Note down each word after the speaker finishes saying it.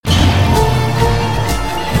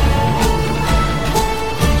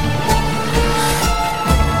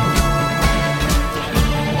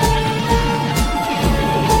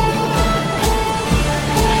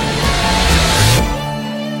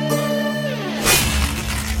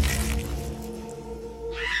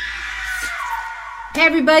Hey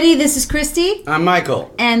everybody, this is Christy. I'm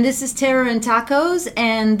Michael. And this is Terror and Tacos.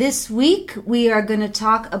 And this week we are going to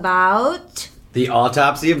talk about... The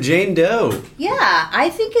Autopsy of Jane Doe. Yeah, I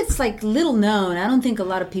think it's like little known. I don't think a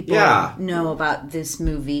lot of people know about this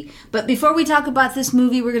movie. But before we talk about this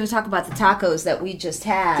movie, we're going to talk about the tacos that we just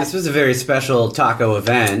had. This was a very special taco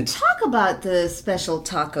event. Talk about the special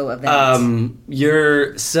taco event.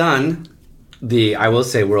 Your son... I will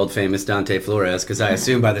say world famous Dante Flores, because I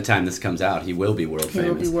assume by the time this comes out, he will be world famous. He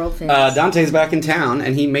will be world famous. Dante's back in town,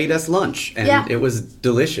 and he made us lunch, and it was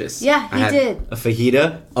delicious. Yeah, he did. A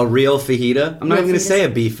fajita, a real fajita. I'm not even going to say a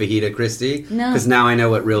beef fajita, Christy. No. Because now I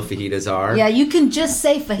know what real fajitas are. Yeah, you can just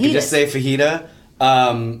say fajitas. You can just say fajita.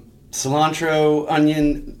 Cilantro,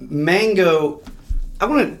 onion, mango. I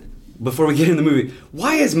want to... Before we get in the movie,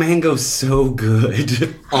 why is mango so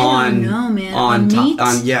good I don't know, man. On meat?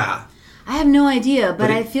 I have no idea, but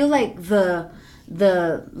I feel like the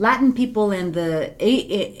Latin people and the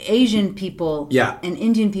Asian people and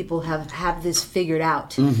Indian people have this figured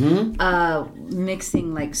out. Mm-hmm.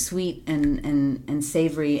 Mixing like sweet and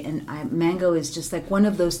savory, and mango is just like one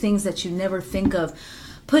of those things that you never think of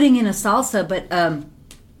putting in a salsa, but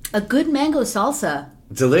a good mango salsa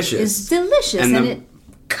is delicious, and it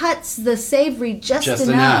cuts the savory just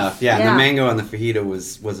enough. Yeah, and the mango on the fajita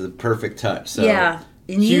was a perfect touch. So yeah.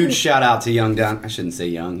 Huge shout out to young Dante. I shouldn't say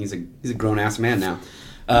young. He's a grown ass man now.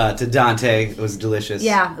 To Dante, it was delicious.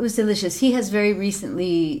 Yeah, it was delicious. He has very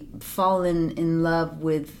recently fallen in love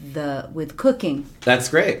with cooking. That's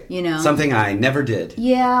great. Something I never did.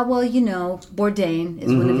 Yeah, well, Bourdain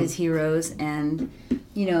is one of his heroes, and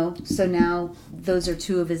so now those are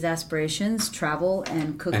two of his aspirations: travel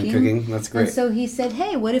and cooking. That's great. And so he said,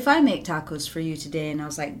 "Hey, what if I make tacos for you today?" And I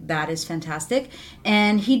was like, "That is fantastic."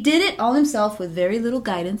 And he did it all himself with very little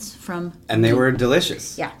guidance from. And they were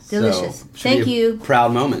delicious. Yeah, delicious. So, Thank you.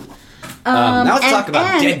 Proud moment. Now let's talk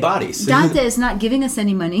about dead bodies. Dante is not giving us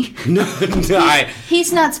any money. No,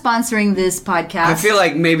 he's not sponsoring this podcast. I feel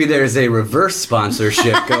like maybe there's a reverse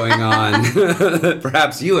sponsorship going on.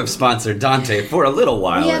 Perhaps you have sponsored Dante for a little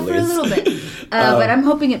while. Yeah, for a little bit. But I'm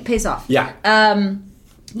hoping it pays off.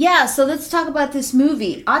 Yeah. So let's talk about this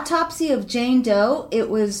movie, Autopsy of Jane Doe. It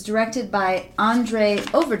was directed by Andre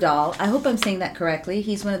Overdahl. I hope I'm saying that correctly.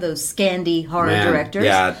 He's one of those Scandi horror directors.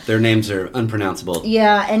 Yeah, their names are unpronounceable.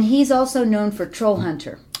 Yeah, and he's also known for Troll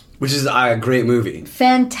Hunter. Which is a great movie.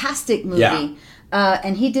 Fantastic movie. Yeah.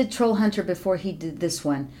 And he did Troll Hunter before he did this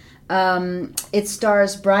one. It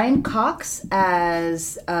stars Brian Cox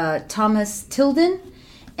as Thomas Tilden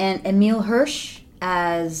and Emile Hirsch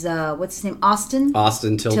as, what's his name? Austin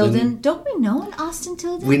Tilden. Don't we know an Austin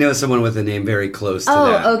Tilden? We know someone with a name very close to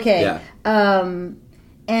that. Oh, okay. Yeah.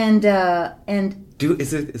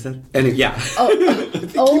 Is that? And yeah.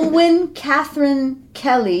 Owen Catherine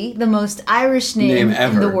Kelly, the most Irish name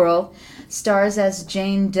ever in the world, stars as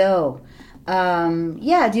Jane Doe. Do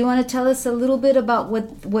you want to tell us a little bit about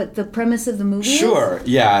what the premise of the movie is? Sure,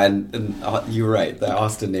 yeah, and you're right, the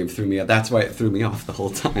Austin name threw me off. That's why it threw me off the whole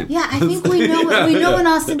time. Yeah, I think we know an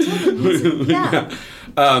Austin Tilden is. Yeah.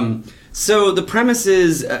 So the premise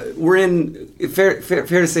is, we're in, fair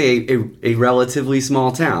to say, a relatively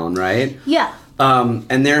small town, right? Yeah.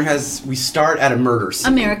 And we start at a murder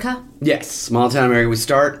scene. America. Yes, small town America. We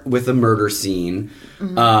start with a murder scene.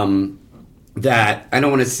 Mm-hmm. That I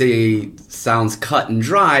don't want to say sounds cut and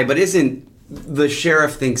dry, but isn't. The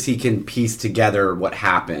sheriff thinks he can piece together what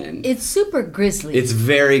happened. It's super grisly. It's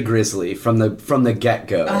very grisly from the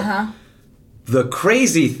get-go. Uh-huh. The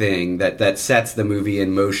crazy thing that sets the movie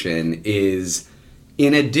in motion is,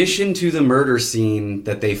 in addition to the murder scene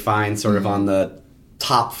that they find sort of on the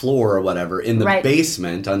top floor or whatever, in the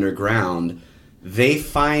basement underground, they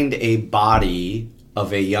find a body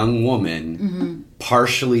of a young woman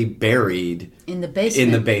partially buried in the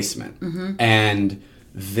basement. Mm-hmm. And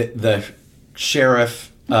the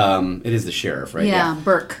sheriff, it is the sheriff, right? Yeah,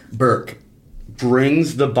 Burke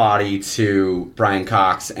brings the body to Brian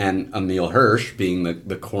Cox and Emile Hirsch, being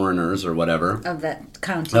the coroners or whatever. Of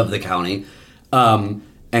the county. And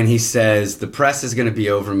he says, the press is going to be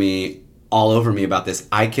all over me about this.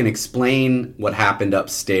 I can explain what happened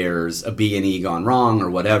upstairs, a B&E gone wrong or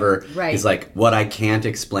whatever. Right. He's like, what I can't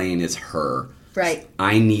explain is her. Right.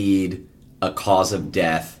 I need a cause of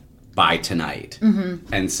death by tonight.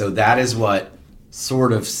 Mm-hmm. And so that is what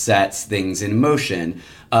sort of sets things in motion.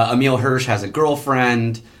 Emile Hirsch has a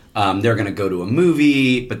girlfriend. They're going to go to a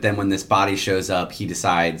movie, but then when this body shows up, he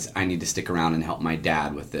decides, I need to stick around and help my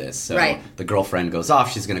dad with this. So the girlfriend goes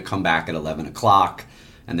off. She's going to come back at 11 o'clock.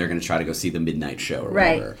 And they're going to try to go see the midnight show or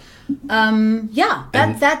whatever.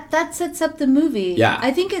 That sets up the movie. Yeah.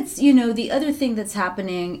 I think it's, the other thing that's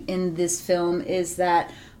happening in this film is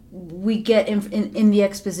that we get in the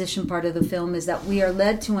exposition part of the film is that we are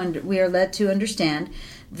led to understand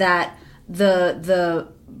that the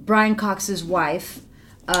Brian Cox's wife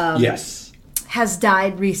has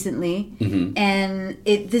died recently, and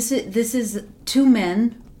this is two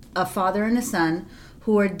men, a father and a son,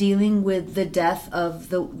 who are dealing with the death of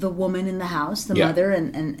the woman in the house, the mother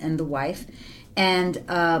and the wife. And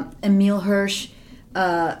Emile Hirsch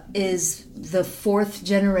is the fourth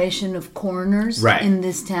generation of coroners in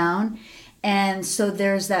this town. And so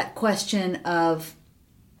there's that question of,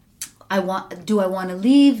 do I want to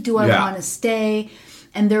leave? Do I want to stay?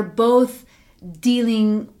 And they're both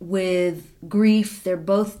dealing with grief. They're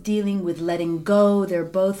both dealing with letting go. They're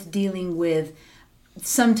both dealing with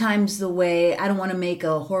sometimes the way, I don't want to make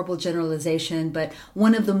a horrible generalization, but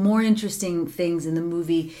one of the more interesting things in the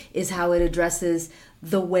movie is how it addresses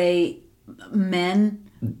the way men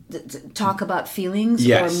talk about feelings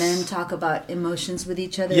or men talk about emotions with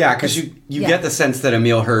each other. Yeah, because you get the sense that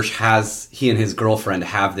Emile Hirsch he and his girlfriend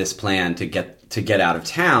have this plan to get out of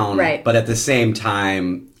town, right? But at the same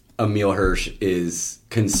time, Emile Hirsch is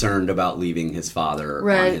concerned about leaving his father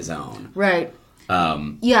on his own, right?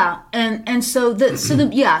 And so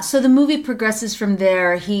the movie progresses from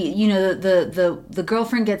there. He, the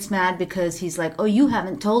girlfriend gets mad because he's like, oh, you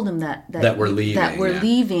haven't told him that we're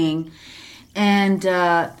leaving,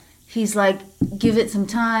 and he's like, give it some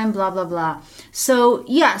time, blah blah blah. So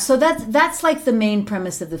that's like the main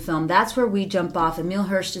premise of the film. That's where we jump off. Emile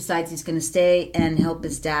Hirsch decides he's going to stay and help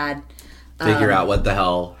his dad figure out what the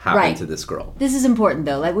hell happened to this girl. This is important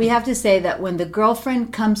though. Like, we have to say that when the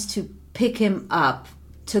girlfriend comes to pick him up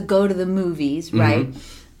to go to the movies, right?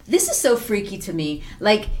 This is so freaky to me.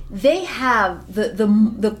 Like, they have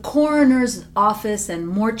the coroner's office and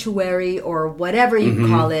mortuary, or whatever you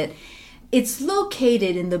call it. It's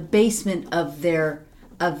located in the basement of their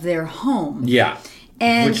home. Yeah,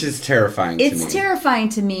 and which is terrifying. It's terrifying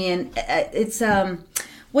to me, and it's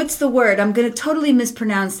what's the word? I'm going to totally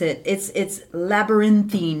mispronounce it. It's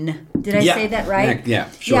labyrinthine. Did I say that right? Yeah,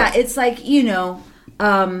 sure. Yeah, it's like,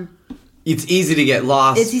 it's easy to get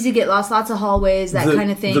lost. It's easy to get lost. Lots of hallways, that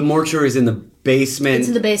kind of thing. The mortuary's in the basement. It's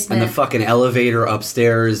in the basement. And the fucking elevator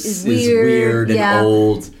upstairs is weird and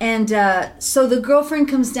old. And so the girlfriend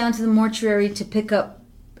comes down to the mortuary to pick up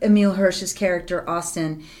Emile Hirsch's character,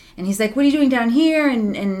 Austin. And he's like, what are you doing down here?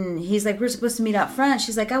 And he's like, we're supposed to meet out front.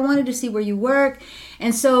 She's like, I wanted to see where you work.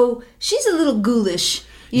 And so she's a little ghoulish.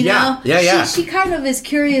 You know? Yeah. She kind of is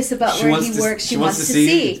curious about where he works. She wants to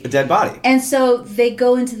see a dead body. And so they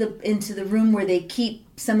go into the room where they keep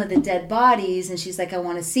some of the dead bodies, and she's like, I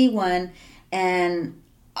want to see one. And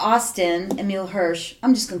Austin, Emile Hirsch,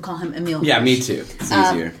 I'm just going to call him Emile Hirsch. Yeah, me too. It's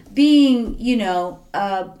easier. Being,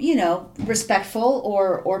 respectful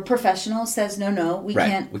or professional, says, no, we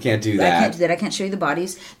can't. We can't do that. I can't do that. I can't show you the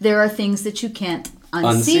bodies. There are things that you can't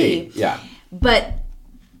unsee. Yeah. But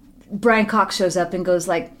Brian Cox shows up and goes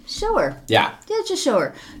like, show her. Yeah, just show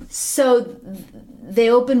her. So they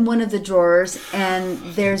open one of the drawers, and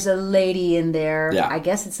there's a lady in there. Yeah. I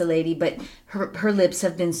guess it's a lady, but her lips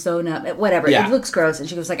have been sewn up. Whatever. Yeah. It looks gross. And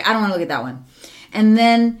she goes like, I don't want to look at that one. And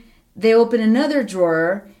then they open another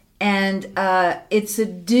drawer, and it's a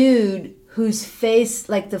dude whose face,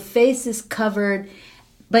 like the face is covered,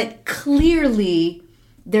 but clearly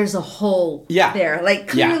there's a hole there. Like,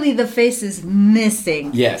 clearly the face is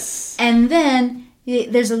missing. Yes. And then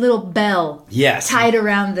there's a little bell tied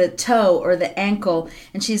around the toe or the ankle.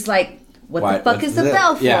 And she's like, what the fuck is the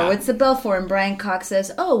bell for? Yeah. What's the bell for? And Brian Cox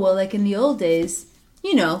says, oh, well, like in the old days,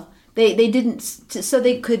 they didn't, so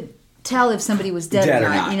they could tell if somebody was dead or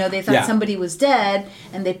not. They thought somebody was dead,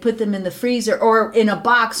 and they put them in the freezer or in a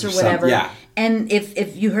box or whatever. And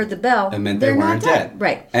if you heard the bell, it meant they weren't dead.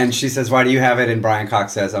 Right. And she says, why do you have it? And Brian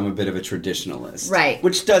Cox says, I'm a bit of a traditionalist. Right.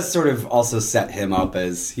 Which does sort of also set him up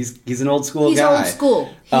as he's an old school guy. He's old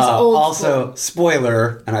school. Also,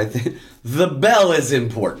 spoiler, and I think the bell is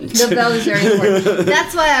important. The bell is very important.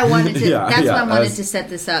 That's why I wanted to. That's why I wanted to set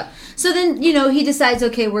this up. So then, he decides,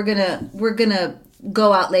 okay, we're gonna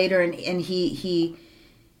go out later, and he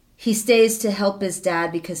stays to help his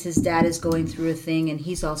dad because his dad is going through a thing, and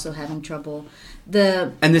he's also having trouble.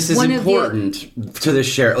 And this is important to the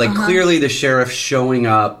sheriff. Like, clearly the sheriff showing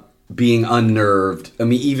up, being unnerved. I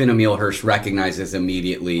mean, even Emile Hirsch recognizes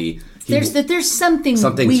immediately there's something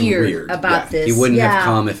weird about this. He wouldn't have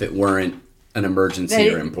come if it weren't an emergency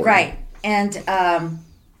or important. Right. And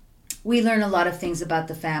we learn a lot of things about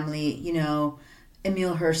the family.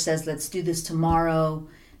 Emile Hirsch says, let's do this tomorrow.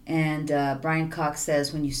 And Brian Cox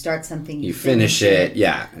says, when you start something, you finish it.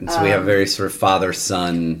 Yeah. And so we have a very sort of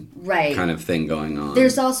father-son kind of thing going on.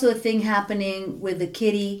 There's also a thing happening with the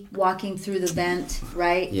kitty walking through the vent,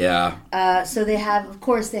 right? Yeah. So they have, of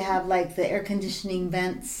course, they have like the air conditioning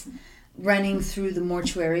vents running through the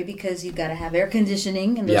mortuary because you've got to have air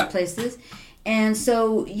conditioning in those places. And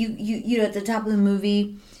so you know, at the top of the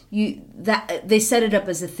movie, they set it up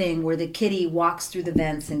as a thing where the kitty walks through the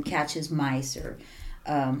vents and catches mice or...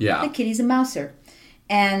 the kitty's a mouser,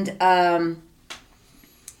 and and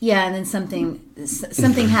then something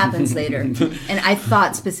happens later, and I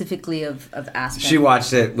thought specifically of Aspen. She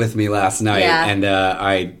watched it with me last night, and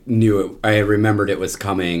I knew it. I remembered it was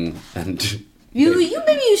coming, and maybe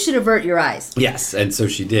you should avert your eyes. Yes, and so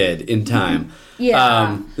she did in time.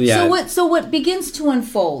 So what begins to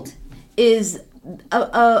unfold is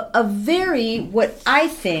a very, what I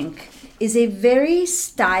think is a very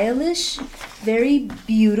stylish, very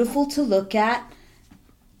beautiful to look at,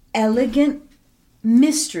 elegant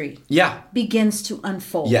mystery begins to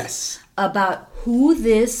unfold. Yes. About who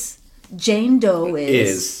this Jane Doe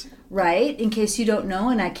is. Right? In case you don't know,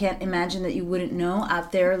 and I can't imagine that you wouldn't know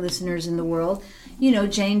out there, listeners in the world. You know,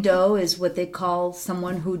 Jane Doe is what they call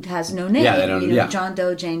someone who has no name. Yeah, they don't, John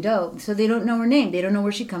Doe, Jane Doe. So they don't know her name. They don't know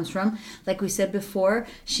where she comes from. Like we said before,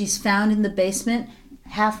 she's found in the basement,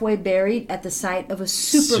 halfway buried at the site of a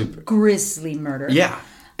super grisly murder. Yeah.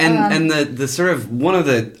 And the sort of one of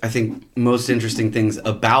the, I think, most interesting things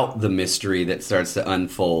about the mystery that starts to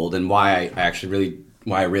unfold and why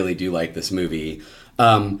I really do like this movie,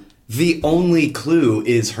 the only clue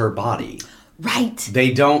is her body. Right.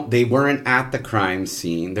 They weren't at the crime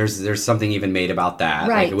scene. There's something even made about that.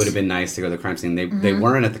 Right. Like, it would have been nice to go to the crime scene. They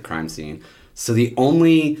weren't at the crime scene. So the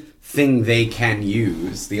only thing they can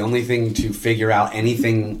use, the only thing to figure out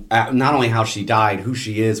anything, not only how she died, who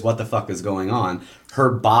she is, what the fuck is going on, her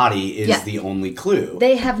body is the only clue.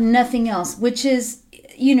 They have nothing else, which is,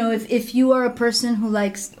 you know, if you are a person who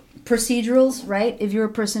likes procedurals, right? If you're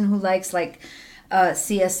a person who likes like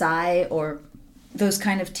CSI or those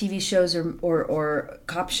kind of TV shows or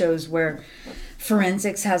cop shows where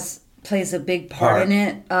forensics plays a big part in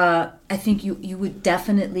it, I think you would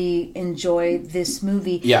definitely enjoy this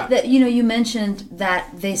movie. Yeah. That, you know, you mentioned that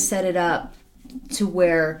they set it up to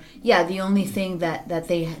where, the only thing that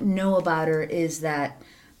they know about her is that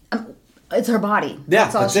it's her body. Yeah,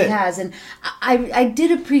 that's all she has. And I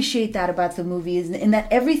did appreciate that about the movie, in that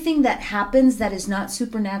everything that happens that is not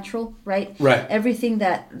supernatural, right? Right. Everything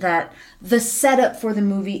that the setup for the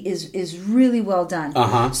movie is really well done.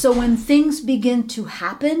 Uh-huh. So when things begin to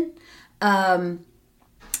happen,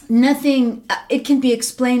 nothing, it can be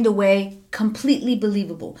explained away completely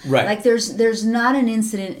believable. Right. Like there's not an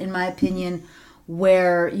incident, in my opinion,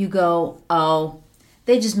 where you go, oh,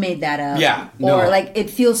 they just made that up. Yeah. Or like it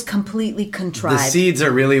feels completely contrived. The seeds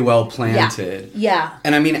are really well planted. Yeah.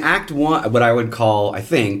 And I mean, Act 1, what I would call, I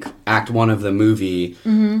think, Act 1 of the movie,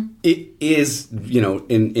 it is, you know,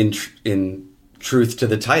 in truth to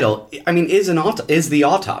the title, I mean, is the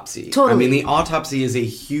autopsy. Totally. I mean, the autopsy is a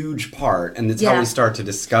huge part, and it's how we start to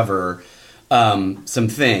discover some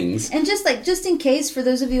things. And just in case, for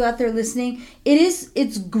those of you out there listening,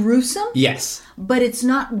 it's gruesome. Yes. But it's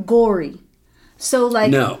not gory. So, like,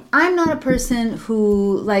 no. I'm not a person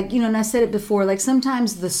who, like, you know, and I said it before, like,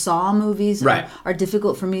 sometimes the Saw movies are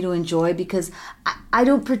difficult for me to enjoy because I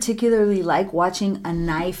don't particularly like watching a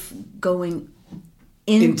knife going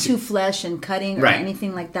into flesh and cutting or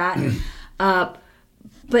anything like that.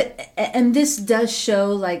 And this does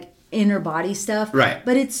show, like, inner body stuff. Right.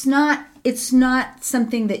 But it's not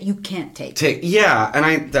something that you can't take. And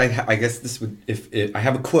I guess this would, if I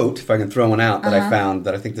have a quote, if I can throw one out that I found,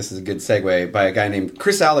 that I think this is a good segue, by a guy named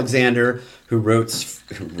Chris Alexander, who wrote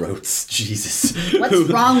Jesus. What's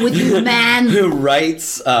wrong with you, man? Who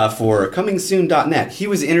writes for ComingSoon.net. He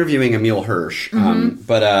was interviewing Emile Hirsch,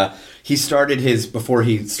 but he started before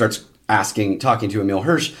he starts talking to Emile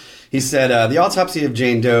Hirsch, he said, the autopsy of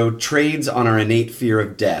Jane Doe trades on our innate fear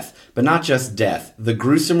of death, but not just death, the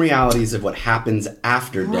gruesome realities of what happens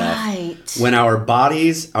after death. When our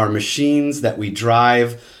bodies, our machines that we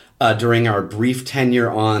drive during our brief tenure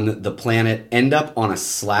on the planet end up on a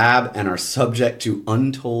slab and are subject to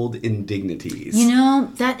untold indignities. You know,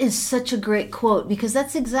 that is such a great quote, because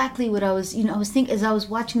that's exactly what I was thinking as I was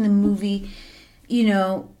watching the movie. You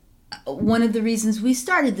know, one of the reasons we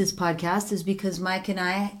started this podcast is because Mike and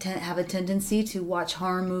I have a tendency to watch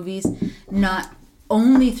horror movies not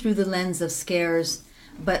only through the lens of scares,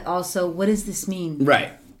 but also, what does this mean?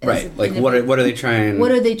 Right. Like, what are they trying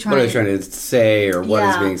to say, or what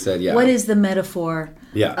is being said? Yeah. What is the metaphor?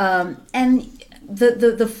 Yeah. And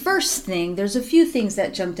the first thing, there's a few things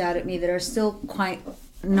that jumped out at me that are still quite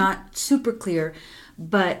not super clear,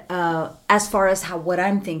 but as far as what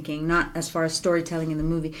I'm thinking, not as far as storytelling in the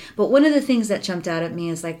movie. But one of the things that jumped out at me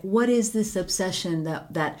is like, what is this obsession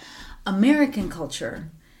that American culture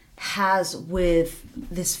has with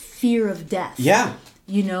this fear of death? Yeah.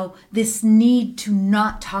 You know, this need to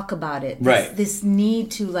not talk about it. This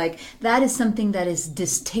need to, like, that is something that is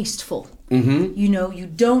distasteful. Mm-hmm. You know, you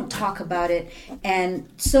don't talk about it. And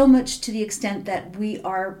so much to the extent that we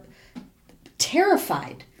are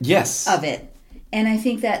terrified of it. And I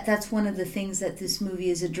think that that's one of the things that this movie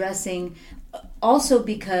is addressing. Also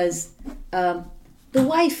because the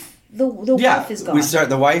wife... The wife is gone.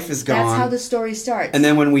 The wife is gone. That's how the story starts. And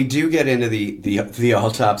then when we do get into the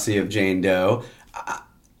autopsy of Jane Doe,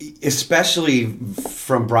 especially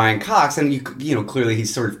from Brian Cox, and you know clearly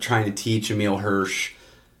he's sort of trying to teach Emile Hirsch.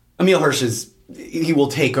 Emile Hirsch he will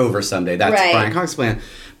take over someday. That's Brian Cox's plan.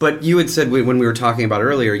 But you had said when we were talking about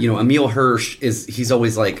earlier, you know, Emile Hirsch he's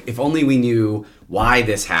always like, if only we knew why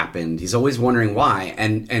this happened. He's always wondering why.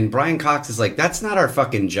 And Brian Cox is like, that's not our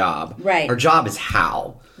fucking job. Right. Our job is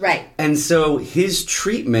how. Right. And so his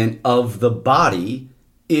treatment of the body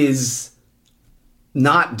is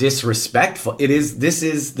not disrespectful. This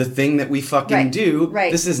is the thing that we fucking do.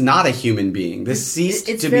 Right. This is not a human being.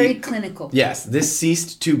 It's very clinical. Yes. This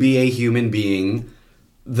ceased to be a human being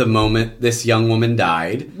the moment this young woman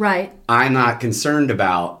died. Right. I'm not concerned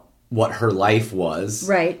about what her life was.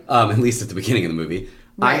 Right. At least at the beginning of the movie.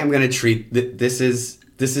 Right. I am going to treat this is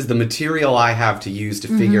the material I have to use to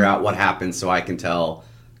figure out what happened so I can tell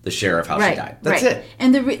the sheriff how she died. That's it.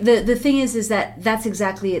 And the thing is that that's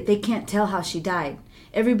exactly it. They can't tell how she died.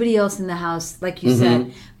 Everybody else in the house, like you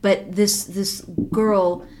said, but this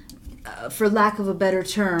girl, for lack of a better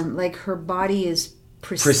term, like her body is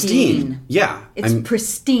pristine. Yeah. It's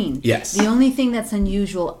pristine. Yes. The only thing that's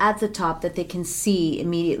unusual at the top that they can see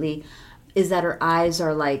immediately is that her eyes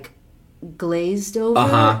are like glazed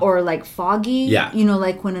over or like foggy. Yeah. You know,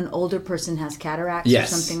 like when an older person has cataracts or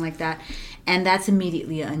something like that. And that's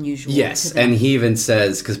immediately unusual. Yes, and he even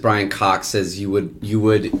says, because Brian Cox says you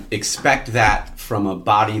would expect that from a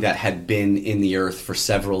body that had been in the earth for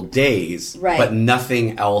several days, but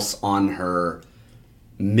nothing else on her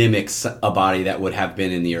mimics a body that would have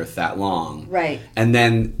been in the earth that long. Right. And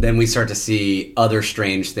then we start to see other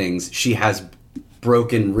strange things. She has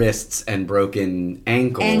broken wrists and broken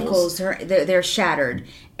ankles. They're shattered.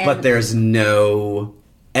 But there's no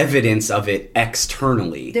evidence of it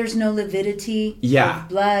externally. There's no lividity of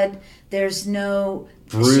blood. There's no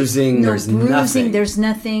bruising. There's nothing. There's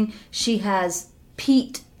nothing. She has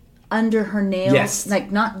peat under her nails. Yes.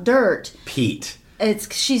 Like not dirt. Peat.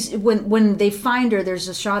 She's when they find her, there's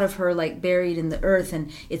a shot of her like buried in the earth and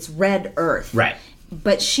it's red earth. Right.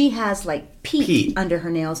 But she has like peat under her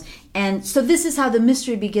nails. And so this is how the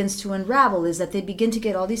mystery begins to unravel, is that they begin to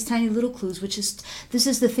get all these tiny little clues, this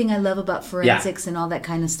is the thing I love about forensics and all that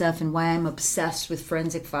kind of stuff, and why I'm obsessed with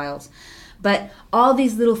forensic files. But all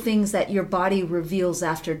these little things that your body reveals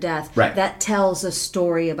after death, that tells a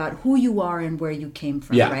story about who you are and where you came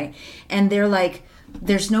from, right? And they're like,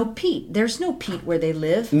 there's no peat. There's no peat where they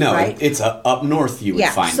live, right? It's up north you would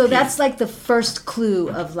find so peat. that's like the first clue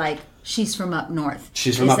of like, she's from up north.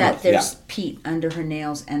 She's from up north. Is that there's peat under her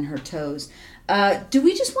nails and her toes. Do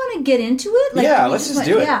we just want to get into it? Like, let's just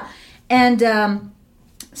do it. Yeah. And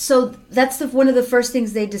so that's one of the first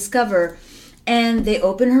things they discover. And they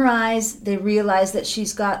open her eyes. They realize that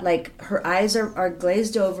she's got, like, her eyes are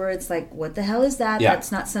glazed over. It's like, what the hell is that? Yeah.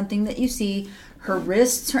 That's not something that you see. Her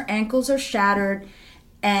wrists, her ankles are shattered.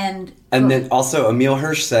 And then also Emile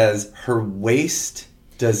Hirsch says her waist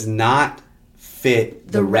does not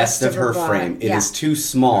fit the rest of her frame. It is too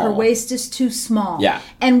small. Her waist is too small. Yeah.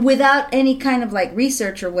 And without any kind of like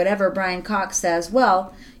research or whatever, Brian Cox says,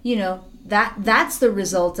 well, you know, that's the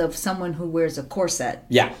result of someone who wears a corset.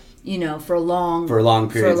 Yeah. You know, for a long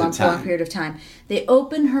period of time. They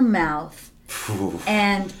open her mouth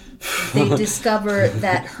and they discover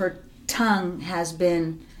that her tongue has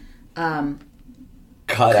been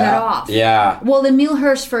cut off. Yeah. Well, Emile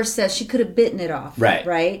Hirsch first says she could have bitten it off. Right.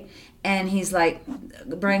 Right? And he's like,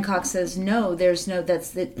 Brian Cox says, no, there's no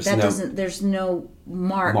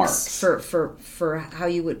marks for how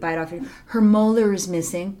you would bite off. Her molar is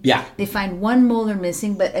missing. Yeah. They find one molar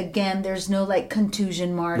missing, but again, there's no like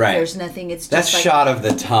contusion mark. Right. There's nothing. It's just that like, shot of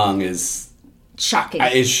the tongue is shocking.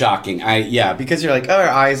 Is shocking. Because you're like, oh, her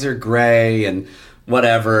eyes are gray and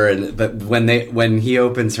whatever, but when he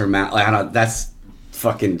opens her mouth, like, I don't know, that's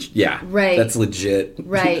fucking right. That's legit.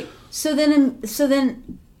 Right. So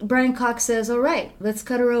then Brian Cox says, all right, let's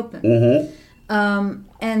cut her open. Mm-hmm.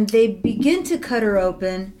 And they begin to cut her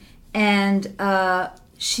open, and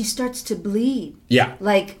she starts to bleed. Yeah.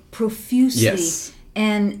 Like, profusely. Yes.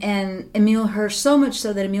 And Emile Hirsch, so much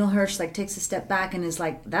so that Emile Hirsch like takes a step back and is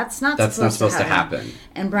like, that's not supposed to happen.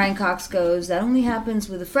 And Brian Cox goes, that only happens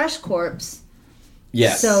with a fresh corpse.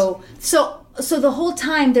 Yes. So the whole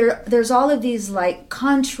time there's all of these like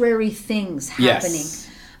contrary things happening. Yes.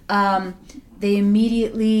 They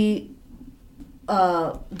immediately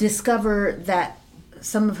discover that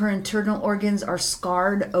some of her internal organs are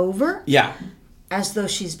scarred over. Yeah. As though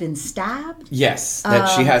she's been stabbed. Yes, that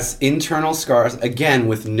she has internal scars, again,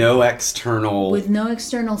 with no external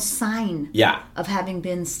sign of having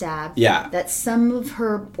been stabbed. Yeah. That some of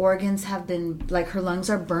her organs have been, like, her lungs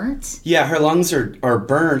are burnt. Yeah, her lungs are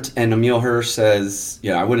burnt, and Emile Hirsch says,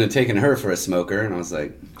 I wouldn't have taken her for a smoker, and I was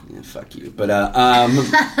like, yeah, fuck you. But,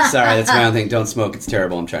 sorry, that's my own thing. Don't smoke, it's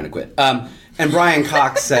terrible, I'm trying to quit. And Brian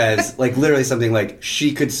Cox says, like, literally something like,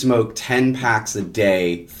 she could smoke 10 packs a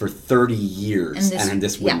day for 30 years, and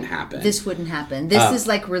this wouldn't happen. This wouldn't happen. This is,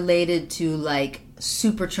 like, related to, like,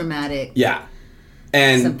 super traumatic. Yeah.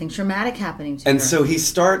 And something traumatic happening to her. And so he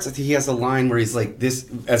has a line where he's like,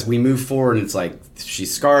 this, as we move forward, and it's like,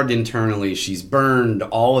 she's scarred internally, she's burned,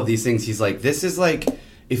 all of these things. He's like, this is like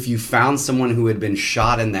if you found someone who had been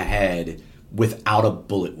shot in the head without a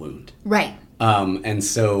bullet wound. Right. And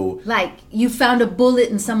so, like, you found a bullet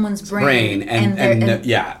in someone's brain, and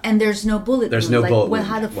there's no bullet. There's wound. no bullet. Well,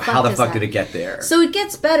 how the fuck did it get there? So it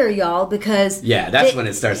gets better, y'all, because that's when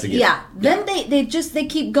it starts to get. Yeah, then they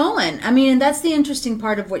keep going. I mean, and that's the interesting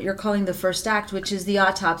part of what you're calling the first act, which is the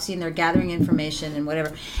autopsy, and they're gathering information and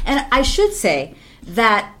whatever. And I should say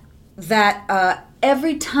that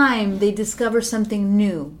every time they discover something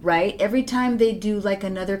new, right? Every time they do like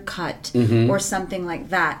another cut or something like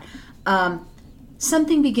that.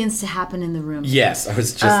 Something begins to happen in the room. Yes, I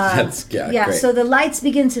was just great. So the lights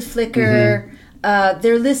begin to flicker.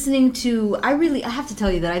 They're listening to. I have to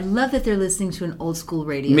tell you that I love that they're listening to an old school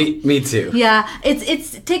radio. Me too. Yeah,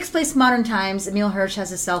 it takes place modern times. Emile Hirsch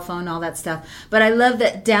has a cell phone, all that stuff. But I love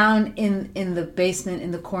that down in the basement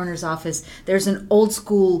in the coroner's office, there's an old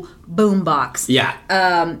school boom box.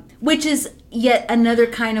 Yeah. Which is yet another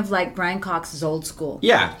kind of like Brian Cox's old school.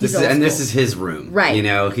 Yeah, this is his room. Right.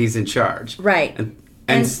 He's in charge. Right.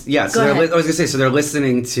 I was going to say, so they're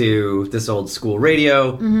listening to this old school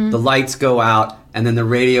radio, the lights go out, and then the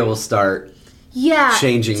radio will start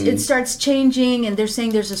changing. It starts changing, and they're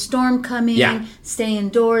saying there's a storm coming, stay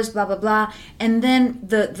indoors, blah, blah, blah. And then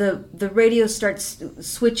the radio starts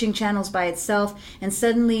switching channels by itself, and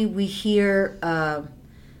suddenly we hear...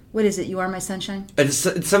 what is it? You Are My Sunshine? It's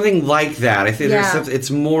something like that. I think there's something.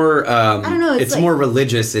 It's more. I don't know. It's like, more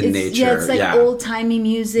religious in nature. Yeah, it's like old timey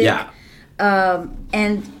music. Yeah.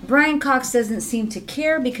 And Brian Cox doesn't seem to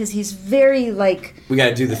care because he's very like. We got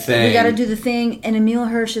to do the thing. And Emile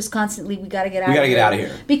Hirsch is constantly. We got to get out. We got to get out of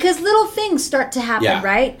here because little things start to happen,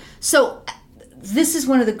 right? So. This is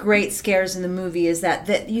one of the great scares in the movie is that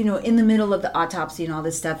in the middle of the autopsy and all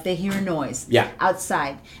this stuff, they hear a noise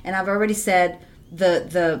outside. And I've already said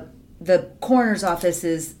the coroner's office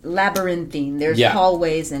is labyrinthine. There's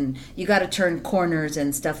hallways and you got to turn corners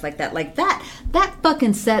and stuff like that. Like that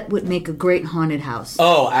fucking set would make a great haunted house.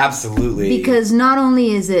 Oh, absolutely. Because not only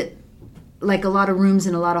is it like a lot of rooms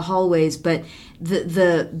and a lot of hallways, but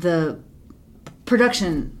the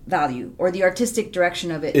production value or the artistic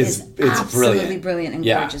direction of it is absolutely brilliant and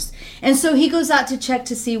gorgeous. And so he goes out to check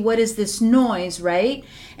to see what is this noise, right?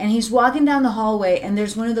 And he's walking down the hallway and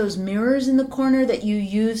there's one of those mirrors in the corner that you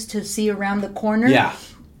use to see around the corner. Yeah.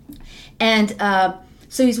 And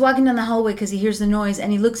so he's walking down the hallway because he hears the noise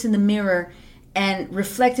and he looks in the mirror and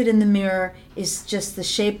reflected in the mirror is just the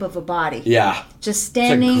shape of a body. Yeah. Just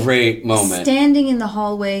standing. It's a great moment. Standing in the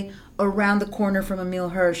hallway around the corner from Emile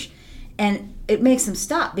Hirsch. And it makes him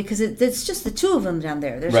stop because it's just the two of them down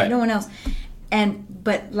there. There's no one else.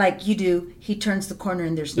 But like you do, he turns the corner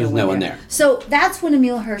and there's no one there. So that's when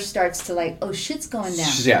Emile Hirsch starts to like, oh, shit's going down.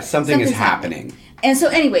 Yeah, something's is happening. And so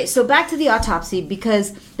anyway, so back to the autopsy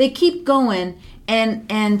because they keep going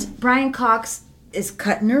and Brian Cox is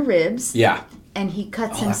cutting her ribs. Yeah. And he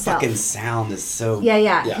cuts himself. That fucking sound is so...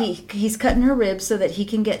 Yeah. He's cutting her ribs so that he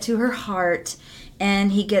can get to her heart.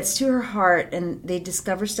 And he gets to her heart, and they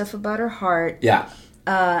discover stuff about her heart. Yeah.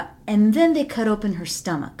 And then they cut open her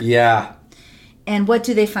stomach. Yeah. And what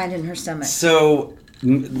do they find in her stomach? So,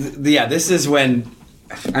 this is when...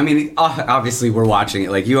 I mean, obviously we're watching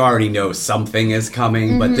it. Like, you already know something is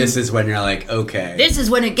coming, but this is when you're like, okay. This is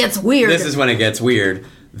when it gets weird.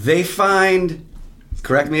 They find,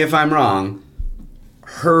 correct me if I'm wrong,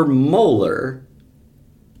 her molar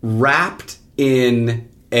wrapped in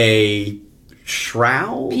a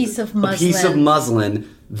shroud? Piece of muslin. A piece of muslin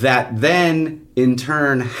that then, in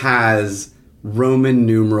turn, has Roman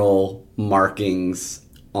numeral markings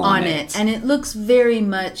on it. And it looks very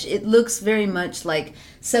much like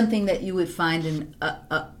something that you would find in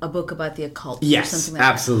a book about the occult. Yes, or something like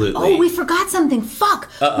absolutely. That. Oh, we forgot something. Fuck.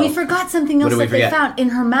 Uh-oh. We forgot something else that they found in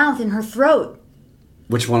her mouth, in her throat.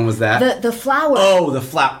 Which one was that? The flower. Oh, the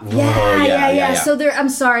flower. Yeah. So I'm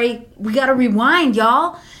sorry. We got to rewind,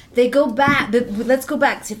 y'all. They go back. Let's go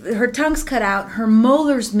back. Her tongue's cut out. Her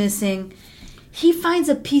molar's missing. He finds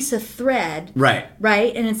a piece of thread. Right.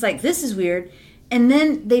 And it's like, this is weird. And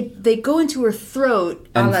then they go into her throat,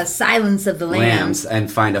 a la Silence of the Lambs.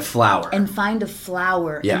 And find a flower.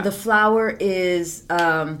 Yeah. And the flower is,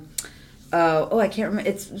 I can't remember.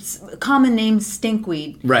 It's a common name,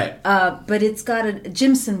 stinkweed. Right. But it's got a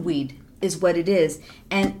Jimson weed is what it is.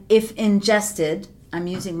 And if ingested, I'm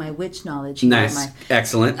using my witch knowledge. Nice.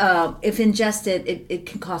 Excellent. If ingested, it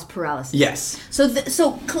can cause paralysis. Yes. So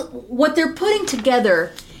what they're putting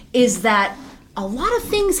together is that a lot of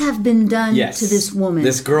things have been done to this woman.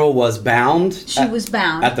 This girl was bound. She was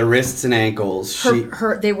bound at the wrists and ankles.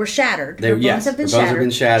 They were shattered. Her bones have been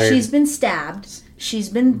shattered. She's been stabbed. She's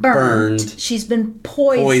been burned. She's been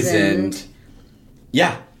poisoned.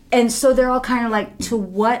 Yeah. And so they're all kind of like, to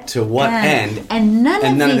what end? And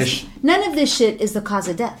none of this shit is the cause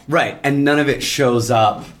of death. Right. And none of it shows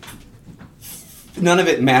up. None of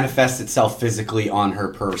it manifests itself physically on her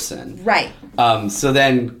person. Right. So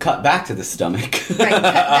then cut back to the stomach. Right, cut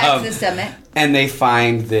back to the stomach. And they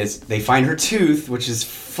find her tooth, which is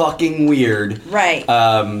fucking weird. Right.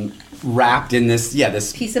 Wrapped in this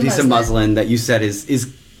piece of muslin that you said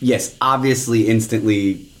is obviously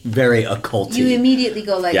instantly very occulty. You immediately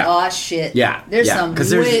go like, oh shit. Yeah. There's some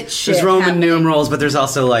weird shit. There's Roman happening. Numerals, but there's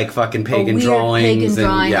also like fucking pagan drawings. Pagan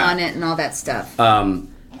drawing on it and all that stuff.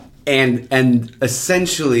 And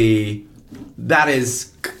essentially, that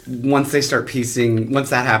is, once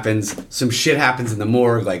that happens, some shit happens in the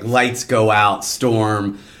morgue, like lights go out,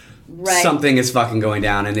 storm, something is fucking going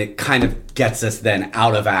down, and it kind of gets us then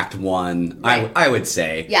out of Act 1, I would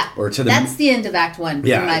say. Yeah, that's the end of Act 1,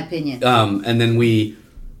 in my opinion. And then we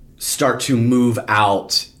start to move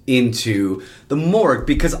out into the morgue,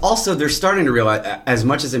 because also they're starting to realize, as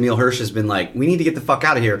much as Emile Hirsch has been like, we need to get the fuck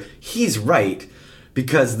out of here, he's right.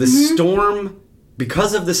 Because the storm,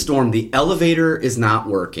 the elevator is not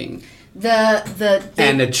working.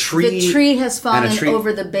 And a tree, the tree has fallen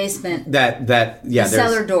over the basement. The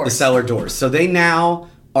cellar doors. The cellar doors. So they now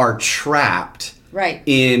are trapped. Right.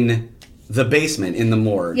 In the basement, in the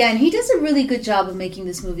morgue. Yeah, and he does a really good job of making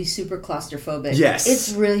this movie super claustrophobic. Yes.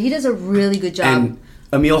 He does a really good job. And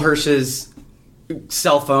Emile Hirsch's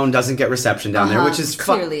cell phone doesn't get reception down there, which is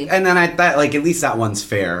clearly. And then at least that one's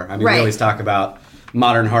fair. I mean, we always talk about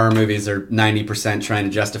modern horror movies are 90% trying to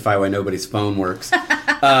justify why nobody's phone works.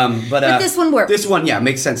 But this one works. This one,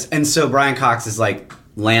 makes sense. And so Brian Cox is like,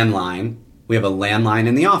 landline. We have a landline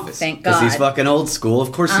in the office. Thank God. Because he's fucking old school.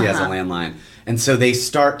 Of course he has a landline. And so they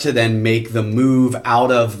start to then make the move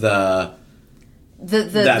out of the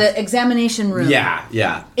examination room.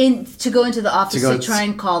 Yeah. To go into the office to try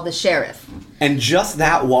and call the sheriff. And just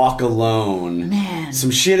that walk alone, man,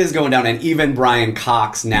 some shit is going down. And even Brian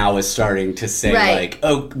Cox now is starting to say, like,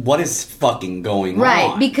 oh, what is fucking going on?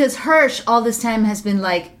 Right, because Hirsch all this time has been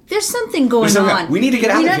like, there's something going on. We need to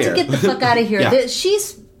get out of here. We need to get the fuck out of here.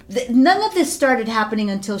 None of this started happening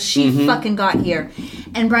until she fucking got here.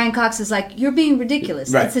 And Brian Cox is like, you're being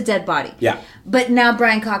ridiculous. Right. It's a dead body. Yeah. But now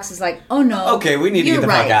Brian Cox is like, oh no. Okay, we need to get the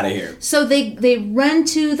fuck out of here. So they run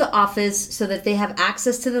to the office so that they have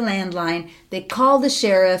access to the landline. They call the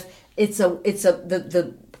sheriff.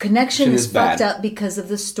 The connection is fucked up because of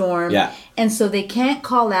the storm. Yeah. And so they can't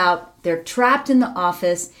call out. They're trapped in the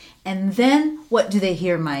office. And then what do they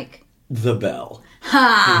hear, Mike? The bell.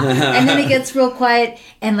 Ha! And then it gets real quiet,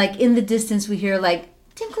 and like in the distance we hear like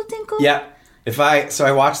tinkle tinkle. Yeah. So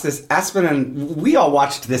I watched this. Aspen and we all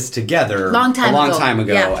watched this together a long time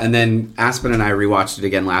ago, yeah. And then Aspen and I rewatched it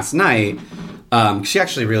again last night. She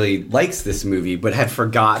actually really likes this movie, but had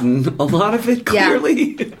forgotten a lot of it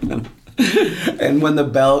clearly. Yeah. And when the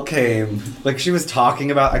bell came, like she was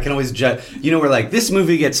talking about, I can always judge. We're like, this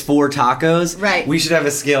movie gets 4 tacos. Right. We should have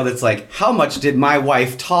a scale that's like, how much did my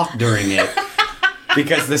wife talk during it?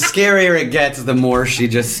 Because the scarier it gets, the more she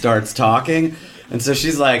just starts talking. And so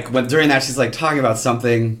she's like, during that, she's like talking about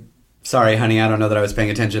something. Sorry, honey, I don't know that I was paying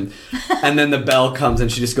attention. And then the bell comes and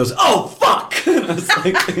she just goes, oh, fuck!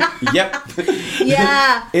 Like, yep.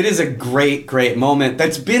 Yeah. It is a great, great moment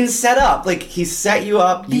that's been set up. Like, he set you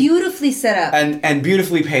up. Beautifully set up. And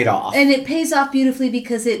beautifully paid off. And it pays off beautifully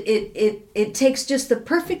because it takes just the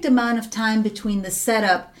perfect amount of time between the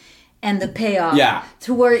setup and the payoff. Yeah.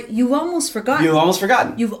 To where you've almost forgotten. You've almost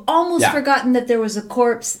forgotten that there was a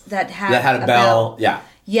corpse that had a bell. Yeah.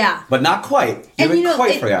 Yeah. But not quite. You haven't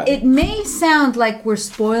quite forgotten. It may sound like we're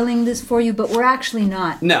spoiling this for you, but we're actually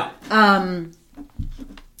not. No.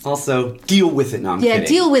 Also, deal with it. No, I'm kidding. Yeah,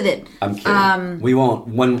 deal with it. I'm kidding. We won't.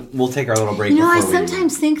 We'll take our little break. I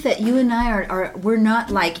sometimes think that you and I we're not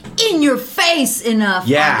like in your face enough on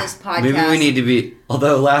this podcast. Maybe we need to be.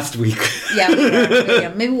 Although last week.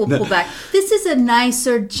 Maybe we'll pull back. This is a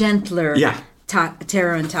nicer, gentler. Yeah.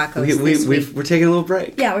 Taro and Tacos. We're taking a little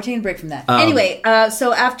break. Yeah, we're taking a break from that. Anyway,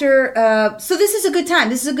 so this is a good time.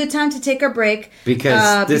 This is a good time to take our break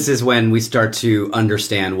because this is when we start to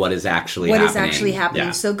understand what is actually happening.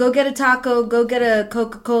 Yeah. So go get a taco. Go get a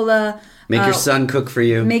Coca-Cola. Make your son cook for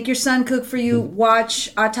you. Watch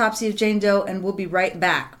Autopsy of Jane Doe, and we'll be right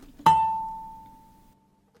back.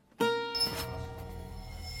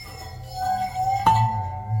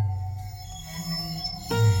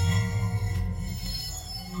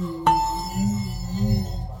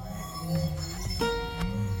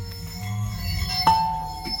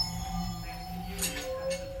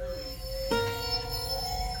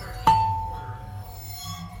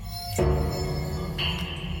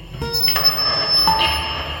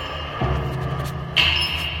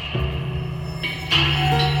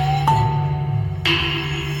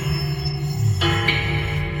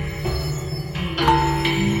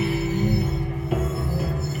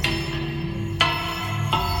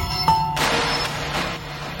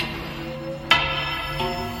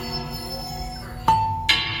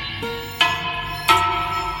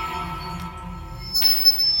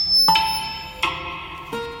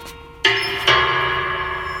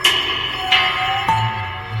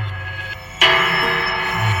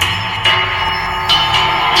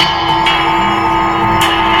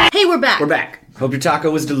 We're back. Hope your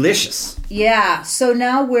taco was delicious. Yeah. So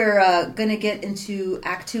now we're going to get into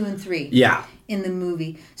Act 2 and 3. Yeah. In the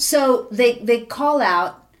movie. So they call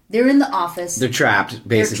out. They're in the office. They're trapped,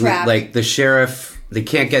 basically. Like, the sheriff, they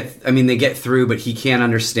can't get... I mean, they get through, but he can't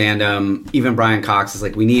understand them. Even Brian Cox is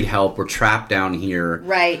like, we need help. We're trapped down here.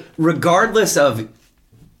 Right. Regardless of...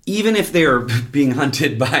 Even if they're being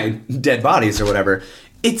hunted by dead bodies or whatever...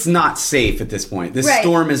 It's not safe at this point. This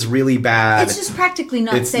storm is really bad. It's just practically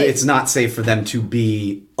not safe. It's not safe for them to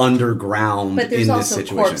be underground in this situation. But there's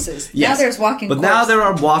also corpses. Yes. Now there's walking corpses. But now there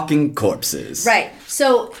are walking corpses. Right.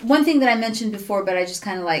 So one thing that I mentioned before, but I just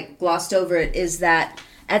kind of like glossed over it, is that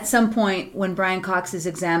at some point when Brian Cox is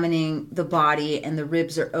examining the body and the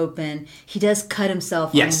ribs are open, he does cut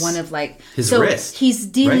himself on one of like... His wrist. He's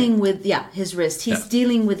dealing with... Yeah, his wrist. He's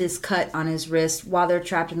dealing with his cut on his wrist while they're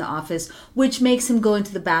trapped in the office, which makes him go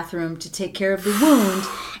into the bathroom to take care of the wound.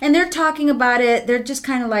 And they're talking about it. They're just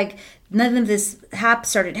kind of like... None of this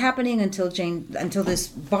started happening until this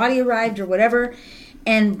body arrived or whatever.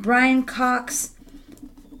 And Brian Cox...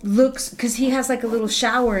 looks, because he has like a little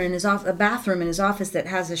shower in his a bathroom in his office that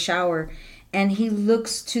has a shower, and he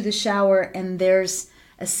looks to the shower and there's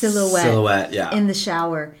a silhouette in the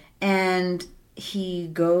shower, and he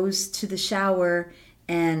goes to the shower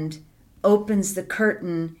and opens the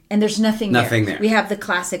curtain and there's nothing there. We have the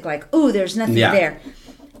classic like, ooh, there's nothing there.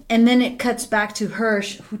 And then it cuts back to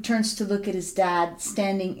Hirsch, who turns to look at his dad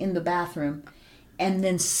standing in the bathroom. And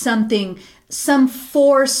then some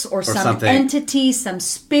force or some entity, some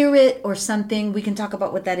spirit or something, we can talk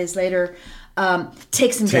about what that is later,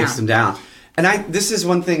 takes him down. And this is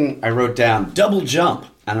one thing I wrote down. Double jump.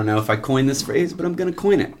 I don't know if I coined this phrase, but I'm going to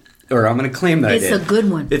coin it. Or I'm going to claim that I did. It's a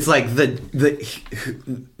good one. It's like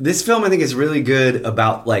this film I think is really good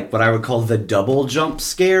about like what I would call the double jump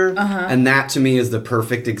scare. Uh-huh. And that to me is the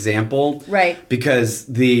perfect example. Right. Because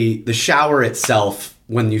the shower itself,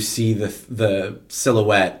 when you see the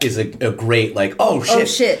silhouette, is a great like, oh shit. Oh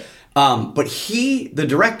shit. But the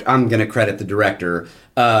director, I'm going to credit the director,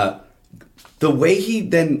 the way he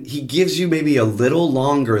gives you maybe a little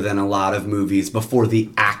longer than a lot of movies before the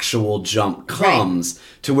actual jump comes,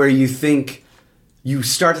 to where you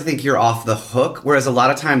start to think you're off the hook. Whereas a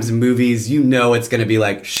lot of times in movies, it's going to be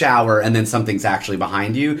like shower and then something's actually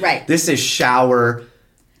behind you. Right. This is shower,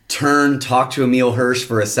 turn, talk to Emile Hirsch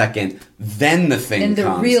for a second, then the thing comes. And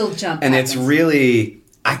the real jump And happens. It's really,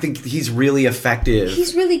 I think he's really effective.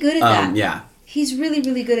 He's really good at that. Yeah. He's really,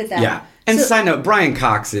 really good at that. Yeah. And side note, Brian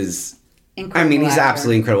Cox is I mean, he's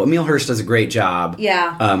absolutely incredible. Emile Hirsch does a great job.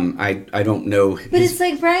 Yeah. I don't know. But it's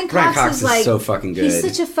like Brian Cox is like, so fucking good. He's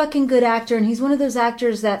such a fucking good actor, and he's one of those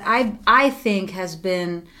actors that I think has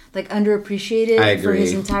been like underappreciated for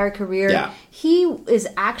his entire career. Yeah. He is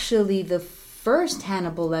actually the first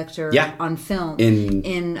Hannibal Lecter on film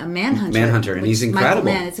in Manhunter, and he's incredible.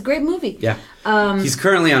 Man, it's a great movie. Yeah, he's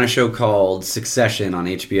currently on a show called Succession on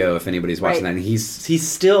HBO. If anybody's watching that, and he's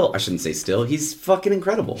still, I shouldn't say still, he's fucking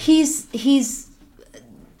incredible. He's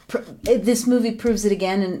this movie proves it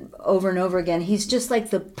again and over again. He's just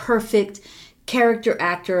like the perfect character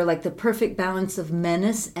actor, like the perfect balance of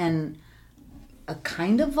menace and a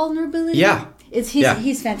kind of vulnerability. Yeah,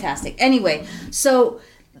 he's fantastic. Anyway, so.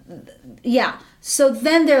 Yeah. So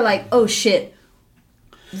then they're like, oh shit.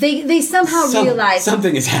 They somehow realize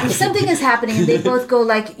something is happening. Something is happening, and they both go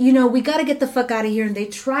like, we got to get the fuck out of here. And they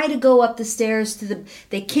try to go up the stairs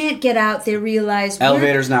they can't get out. They realize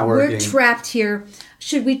elevator's not working. We're trapped here.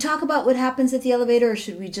 Should we talk about what happens at the elevator, or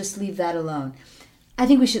should we just leave that alone? I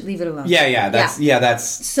think we should leave it alone. That's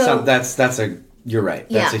you're right.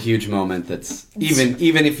 That's a huge moment. That's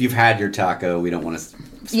even if you've had your taco, we don't want to.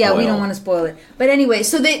 Yeah, we don't want to spoil it. But anyway,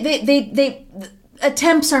 so they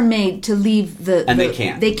attempts are made to leave and they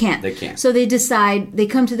can't. So they decide, they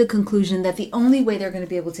come to the conclusion that the only way they're going to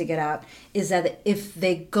be able to get out is that if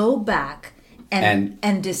they go back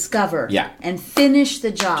and discover and finish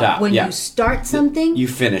the job. When you start something, you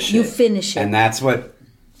finish it. And that's what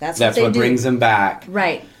brings them back.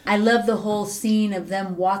 Right. I love the whole scene of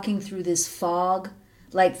them walking through this fog,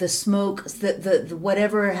 like the smoke, the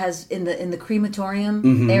whatever has in the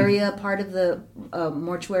crematorium area, part of the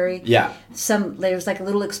mortuary. Yeah. There's like a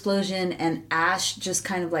little explosion, and ash just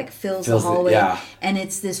kind of like fills the hallway. And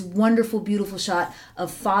it's this wonderful, beautiful shot of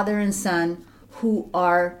father and son who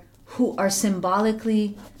are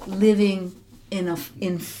symbolically living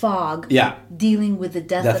in fog. Yeah. Dealing with the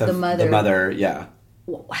death of the mother. The mother. Yeah.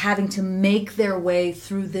 Having to make their way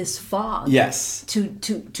through this fog, to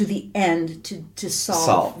the end to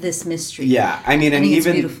solve this mystery. Yeah, I mean, and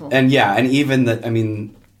even beautiful. the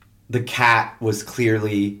cat was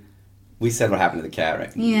clearly. We said what happened to the cat,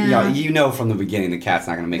 right? Yeah. You know from the beginning the cat's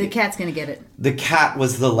not going to make it. The cat's going to get it. The cat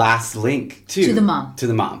was the last link to the mom.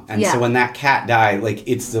 And so when that cat died, like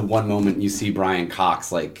it's the one moment you see Brian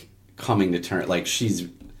Cox like coming to terms, like she's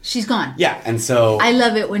gone. Yeah, and so I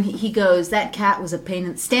love it when he goes, that cat was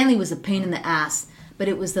Stanley was a pain in the ass, but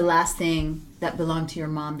it was the last thing that belonged to your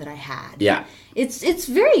mom that I had. Yeah. It's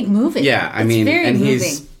very moving. Yeah, I mean, very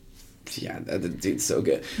moving. The dude's so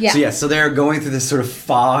good. Yeah. So they're going through this sort of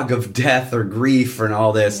fog of death or grief and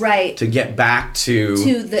all this to get back to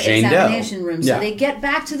the Jane examination Doe. room. So they get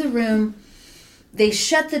back to the room, they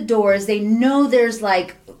shut the doors, they know there's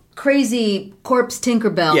like crazy corpse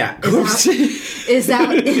Tinkerbell is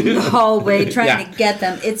out in the hallway trying to get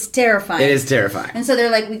them. It's terrifying. It is terrifying. And so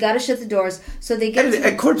they're like, we gotta shut the doors. So they get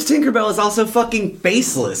and corpse Tinkerbell is also fucking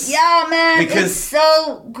faceless. Yeah, man. Because it's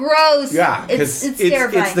so gross. Yeah, it's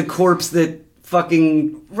terrifying. It's the corpse that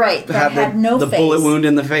fucking had no the face. Bullet wound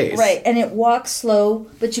in the face. Right, and it walks slow,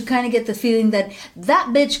 but you kind of get the feeling that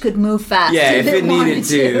bitch could move fast. Yeah, if it needed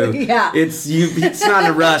to. Yeah, it's not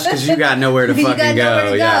a rush because you got nowhere to fucking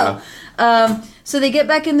go. Yeah. So they get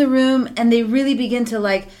back in the room and they really begin to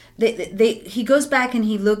like. He goes back and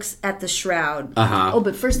he looks at the shroud. Oh,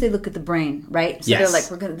 but first they look at the brain, right? So they're like,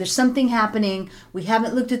 there's something happening. We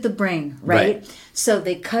haven't looked at the brain, right? So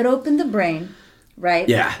they cut open the brain. Right?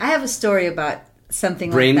 Yeah. I have a story about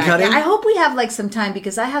something brain like that. cutting? Yeah, I hope we have like some time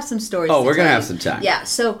because I have some stories. Oh, we're going to have some time. Yeah.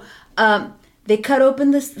 So they cut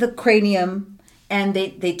open the cranium and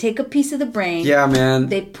they take a piece of the brain. Yeah, man.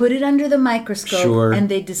 They put it under the microscope and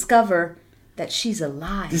they discover that she's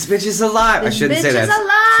alive. This bitch is alive. I shouldn't say that.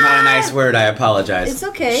 It's not a nice word. I apologize. It's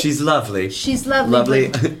okay. She's lovely. She's lovely. Lovely.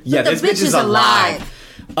 But this bitch is alive.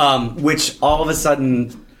 Which all of a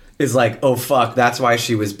sudden is like, oh fuck, that's why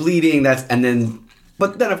she was bleeding.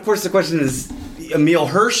 But then, of course, the question is, Emile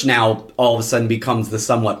Hirsch now all of a sudden becomes the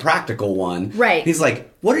somewhat practical one. Right. He's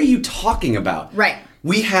like, what are you talking about? Right.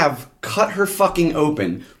 We have cut her fucking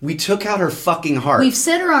open. We took out her fucking heart. We've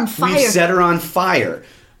set her on fire.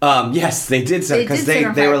 Yes, they did set her because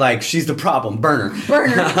they were like, she's the problem. Burn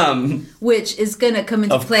her. Which is going to come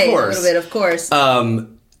into play a little bit, of course.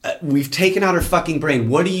 We've taken out her fucking brain.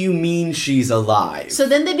 What do you mean she's alive? So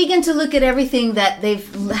then they begin to look at everything that they've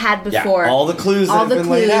had before. Yeah, all the clues that have been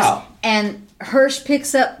laid out. And Hirsch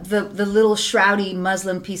picks up the little shroudy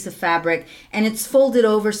muslin piece of fabric, and it's folded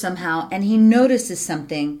over somehow, and he notices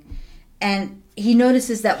something. And he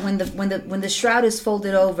notices that when the shroud is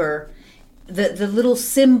folded over, the little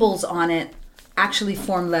symbols on it actually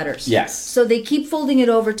form letters. Yes. So they keep folding it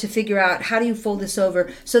over to figure out how do you fold this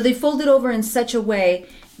over. So they fold it over in such a way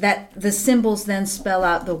that the symbols then spell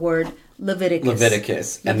out the word Leviticus.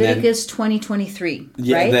 Leviticus 20:23.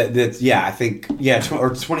 Yeah, right? I think or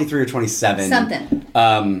 23 or 27. Something.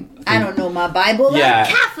 I don't know my Bible. I'm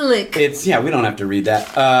Catholic. It's we don't have to read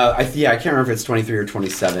that. I can't remember if it's 23 or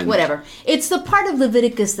 27. Whatever. It's the part of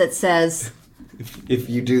Leviticus that says, if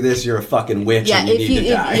you do this, you're a fucking witch and you need to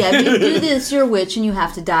die. If you do this, you're a witch and you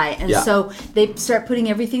have to die. And so they start putting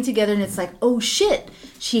everything together and it's like, oh shit,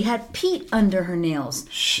 she had peat under her nails.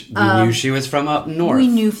 We knew she was from up north. We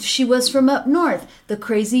knew she was from up north. The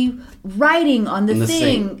crazy writing on the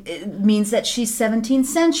thing means that she's 17th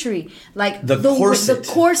century. Like the corset. The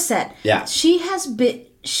corset. Yeah. She has been,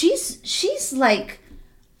 she's like,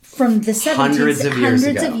 from the 17th, hundreds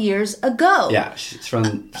of years ago. Yeah, she's from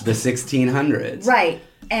the 1600s. Right.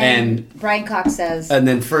 And Brian Cox says. And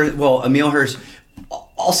then Emile Hirsch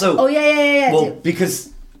also. Oh, yeah. Well,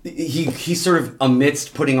 because he sort of,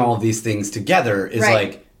 amidst putting all of these things together, is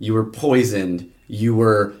like, you were poisoned, you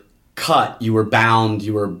were cut, you were bound,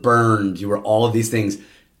 you were burned, you were all of these things.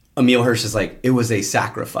 Emile Hirsch is like, it was a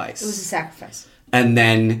sacrifice. It was a sacrifice. And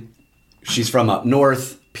then she's from up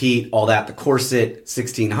north. Pete, all that, the corset,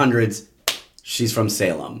 1600s. She's from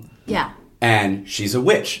Salem. Yeah. And she's a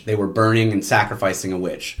witch. They were burning and sacrificing a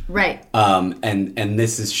witch. Right. And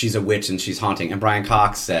she's a witch and she's haunting. And Brian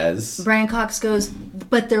Cox goes,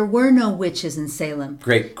 but there were no witches in Salem.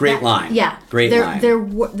 Great line. Yeah. Great line.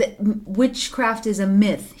 Witchcraft is a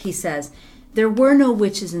myth, he says. There were no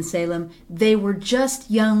witches in Salem. They were just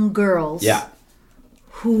young girls. Yeah.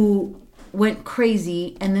 Who went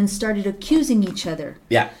crazy and then started accusing each other.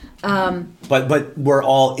 Yeah. But we're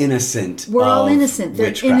all innocent. We're all innocent.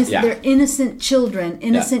 They're innocent children,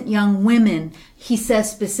 innocent young women, he says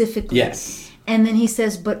specifically. Yes. And then he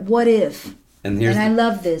says, but what if? And I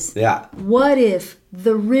love this. Yeah. What if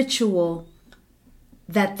the ritual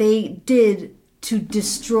that they did to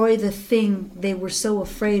destroy the thing they were so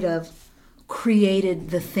afraid of created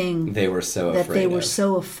the thing they were so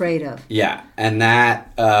afraid of. Yeah, and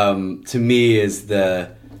that to me is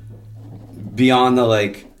the beyond the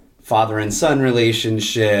like father and son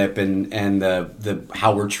relationship and the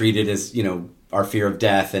how we're treated as, our fear of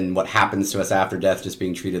death and what happens to us after death just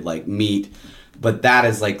being treated like meat. But that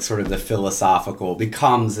is like sort of the philosophical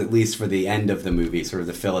becomes, at least for the end of the movie, sort of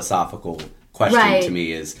the philosophical question to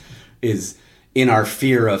me is in our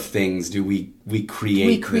fear of things, do we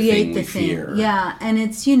create the thing we fear? Yeah, and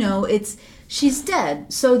it's, she's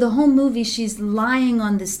dead. So the whole movie, she's lying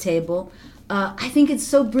on this table. I think it's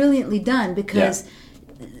so brilliantly done because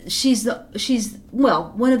she's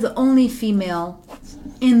one of the only female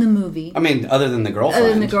in the movie. I mean, other than the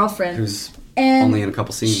girlfriend. Who's only in a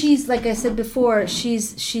couple scenes. She's, like I said before,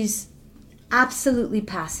 she's absolutely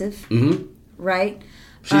passive, right?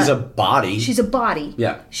 She's a body. She's a body.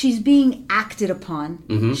 Yeah. She's being acted upon.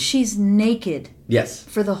 Mm-hmm. She's naked. Yes.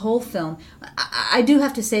 For the whole film. I do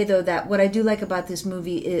have to say, though, that what I do like about this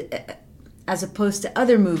movie, is, as opposed to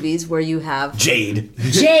other movies where you have... Jade,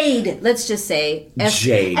 let's just say.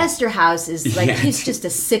 Jade. Eszterhas is like, he's just a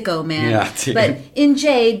sicko, man. Yeah, dude. But in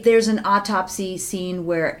Jade, there's an autopsy scene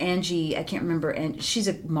where Angie, I can't remember, and she's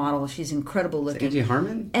a model. She's incredible looking. Angie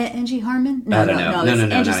Harmon? Angie Harmon? No,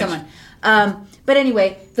 it's Angie someone. But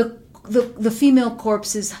anyway, the female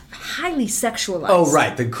corpse is highly sexualized. Oh,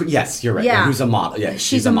 right. Yes, you're right. Yeah. Who's a model? Yeah,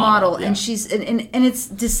 she's a model, and she's and it's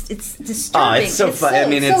disturbing. Oh, it's so fun. I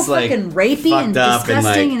mean, it's so like fucking rapey and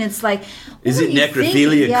disgusting, and it's like, is it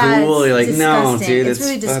necrophilia cool? You're like, no, dude, it's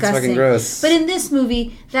really disgusting. That's fucking gross. But in this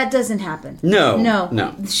movie, that doesn't happen.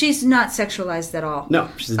 No. She's not sexualized at all. No,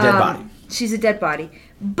 she's a dead body. She's a dead body,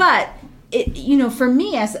 but. For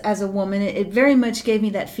me as a woman, it very much gave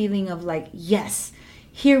me that feeling of like, yes,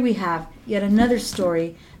 here we have yet another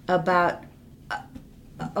story about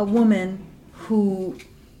a woman who,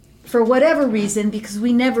 for whatever reason, because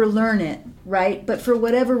we never learn it, right? But for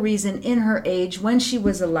whatever reason, in her age, when she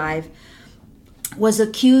was alive, was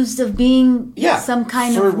accused of being some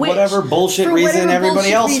kind of witch. For whatever bullshit reason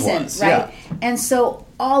everybody else was. Right? Yeah. And so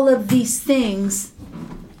all of these things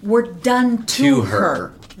were done to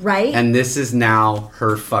her. Right? And this is now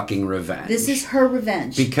her fucking revenge. This is her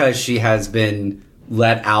revenge. Because she has been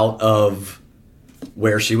let out of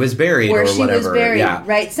where she was buried or whatever. Where she was buried,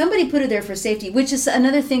 right. Somebody put her there for safety, which is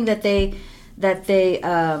another thing that they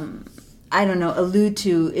I don't know, allude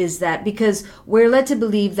to is that because we're led to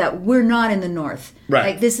believe that we're not in the North.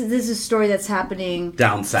 Right. Like this is a story that's happening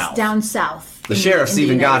down south. Down south. The sheriff's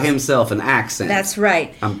even got himself an accent. That's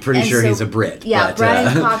right. I'm pretty sure he's a Brit. Yeah, but,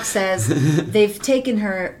 Brian Cox says they've taken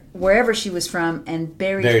her wherever she was from and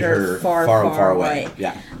buried her far away.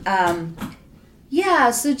 Yeah.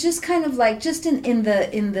 Yeah, so just kind of like just in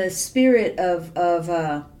the spirit of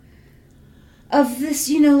this,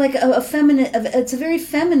 you know, like a feminine, it's a very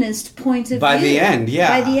feminist point of view. By the end,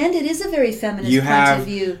 yeah. By the end, it is a very feminist point of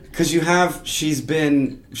view. Because she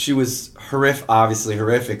was obviously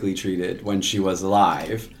horrifically treated when she was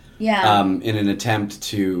alive. Yeah. In an attempt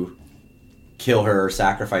to kill her or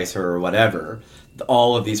sacrifice her or whatever.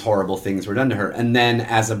 All of these horrible things were done to her. And then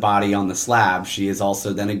as a body on the slab, she is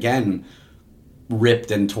also then again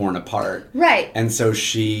ripped and torn apart. Right. And so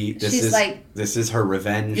this is her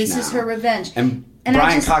revenge This now. is her revenge. And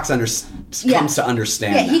Brian Cox comes to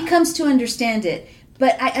understand that. Yeah, he comes to understand it.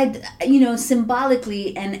 But I you know,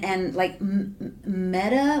 symbolically and like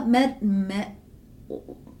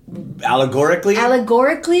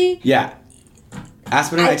allegorically. Yeah.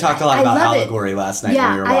 Aspen and I talked a lot about allegory last night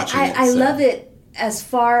when we were watching it. I love it as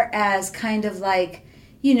far as kind of like,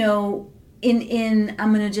 you know, in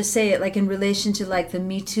I'm going to just say it, like in relation to like the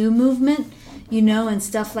Me Too movement, you know, and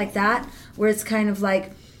stuff like that, where it's kind of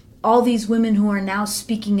like all these women who are now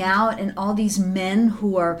speaking out and all these men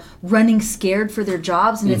who are running scared for their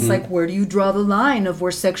jobs. And it's like, where do you draw the line of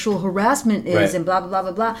where sexual harassment is? Right. And blah, blah, blah,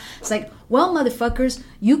 blah, blah. It's like, well, motherfuckers,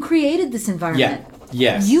 you created this environment. Yeah.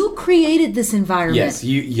 Yes. You created this environment. Yes.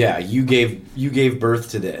 You gave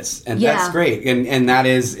birth to this. And that's great. And that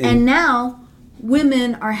is... And now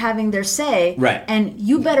women are having their say. Right. And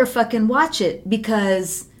you better fucking watch it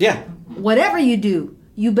because whatever you do,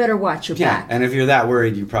 you better watch your back. And if you're that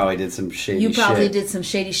worried, you probably did some shady shit. You probably did some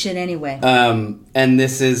shady shit anyway. And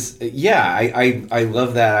this is... I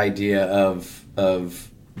love that idea of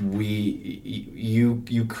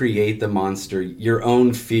you create the monster. Your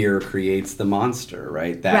own fear creates the monster,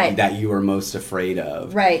 right? That you are most afraid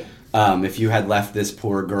of. Right. If you had left this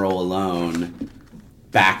poor girl alone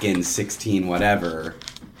back in 16 whatever,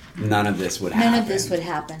 none of this would happen. None of this would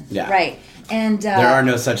happen. Yeah. Right. And there were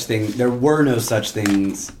no such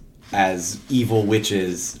things as evil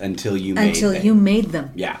witches until you made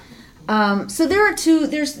them. Yeah. So there are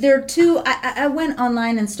two. I went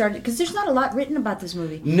online and started because there's not a lot written about this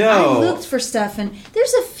movie. No, I looked for stuff and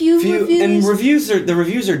there's a few reviews. And the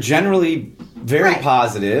reviews are generally very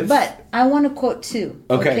positive. But I want to quote two.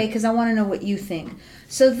 Okay. Because I want to know what you think.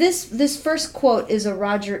 So this first quote is a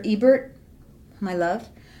Roger Ebert, my love,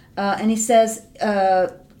 and he says,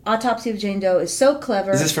 "Autopsy of Jane Doe is so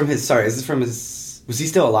clever." Is this from his? Sorry, is this from his? Was he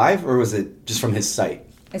still alive, or was it just from his site?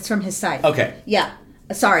 It's from his site. Okay. Yeah.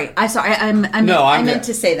 I meant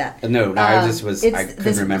to say that. No, I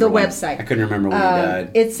couldn't remember the website. I couldn't remember when he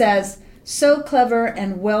died. It says, "So clever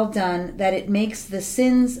and well done that it makes the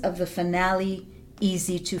sins of the finale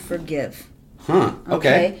easy to forgive." Huh.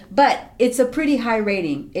 Okay. But it's a pretty high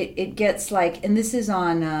rating. It gets like, and this is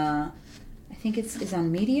on, I think it's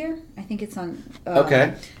on Meteor. I think it's on.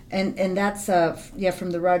 Okay. And that's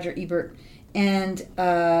from the Roger Ebert, and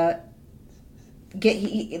the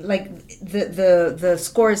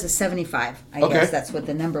score is a 75. I guess that's what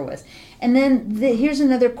the number was. And then here's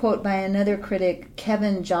another quote by another critic,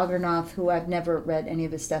 Kevin Joggernoth, who I've never read any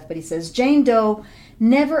of his stuff, but he says, "Jane Doe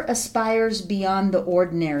never aspires beyond the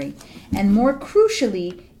ordinary, and more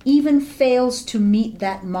crucially, even fails to meet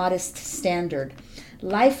that modest standard.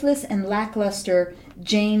 Lifeless and lackluster,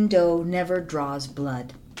 Jane Doe never draws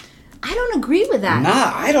blood." I don't agree with that.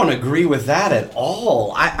 Nah, I don't agree with that at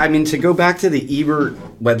all. I mean, to go back to the Ebert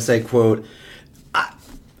website quote,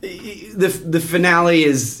 the finale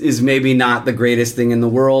is maybe not the greatest thing in the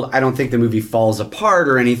world. I don't think the movie falls apart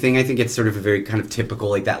or anything. I think it's sort of a very kind of typical,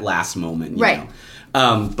 like that last moment, you know?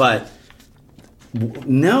 But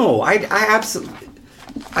no, I absolutely,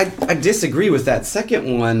 I disagree with that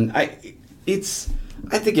second one. I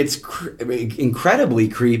think it's incredibly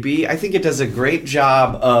creepy. I think it does a great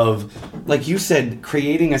job of, like you said,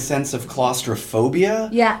 creating a sense of claustrophobia.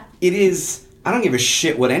 Yeah. It is... I don't give a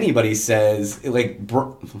shit what anybody says. Like,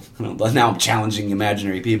 now I'm challenging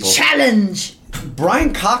imaginary people. Challenge!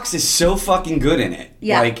 Brian Cox is so fucking good in it.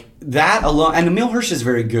 Yeah. Like, that alone... And Emile Hirsch is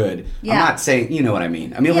very good. Yeah. I'm not saying... You know what I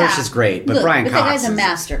mean. Emile Hirsch is great, but Brian Cox the guy's a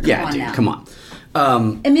master. Come on.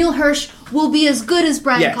 Emile Hirsch will be as good as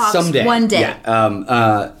Brian Cox someday. One day.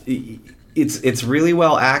 Yeah. It's really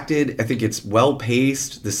well acted. I think it's well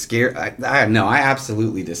paced. The scare... I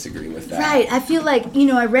absolutely disagree with that. Right. I feel like,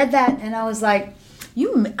 I read that and I was like,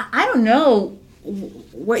 I don't know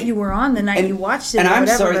what you were on the night you watched it. And I'm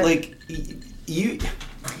whatever, sorry, like you.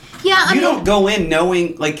 Yeah, I mean, don't go in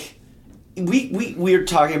knowing like. We're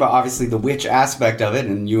talking about obviously the witch aspect of it,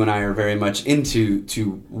 and you and I are very much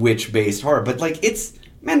into witch based horror. But like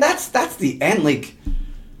that's the end. Like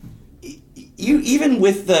you even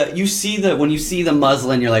with when you see the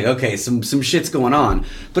muslin, you're like, okay, some shit's going on.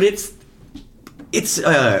 But it's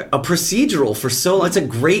a procedural for so long. It's a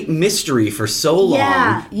great mystery for so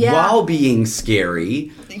long while being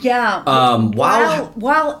scary. Yeah.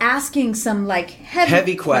 While asking some like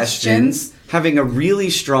heavy questions. Having a really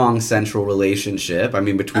strong central relationship, I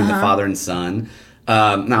mean, between the father and son.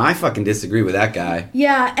 Now, I fucking disagree with that guy.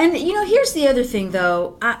 Yeah, and, here's the other thing,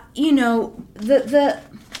 though. I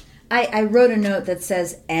wrote a note that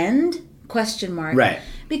says, end, ? Right.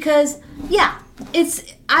 Because,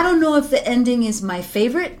 I don't know if the ending is my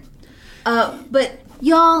favorite, but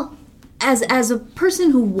y'all, as a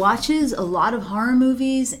person who watches a lot of horror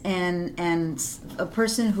movies and a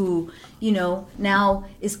person who... now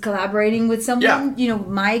is collaborating with someone,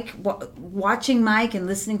 Mike, watching Mike and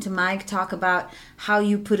listening to Mike talk about how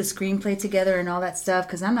you put a screenplay together and all that stuff,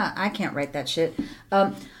 because I can't write that shit.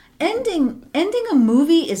 Ending a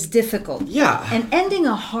movie is difficult. Yeah. And ending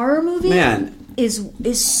a horror movie is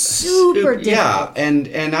super difficult. Yeah,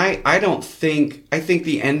 and I don't think, I think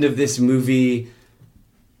the end of this movie,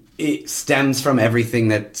 it stems from everything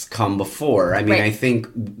that's come before. I mean, I think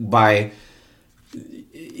by...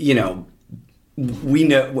 we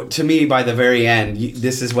know, to me, by the very end,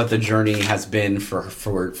 this is what the journey has been for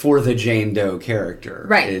the Jane Doe character.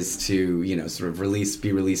 Right. Is to, sort of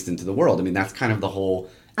be released into the world. I mean, that's kind of the whole,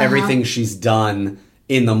 everything she's done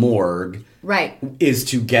in the morgue. Right. Is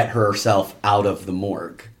to get herself out of the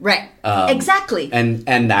morgue. Right. Exactly.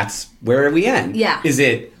 And that's where we end. Yeah. Is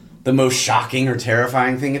it the most shocking or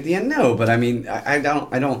terrifying thing at the end? No, but I mean, I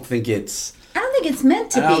don't think it's... I don't think it's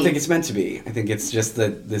meant to be. I don't think it's meant to be. I think it's just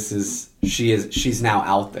that she's now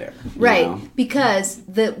out there. Right. Because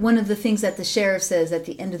one of the things that the sheriff says at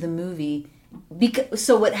the end of the movie,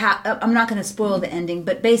 I'm not going to spoil the ending,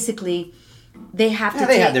 but basically they have to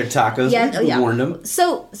they had their tacos. We warned them.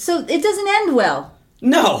 So it doesn't end well.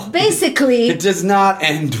 No. Basically. It does not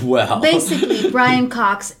end well. Basically, Brian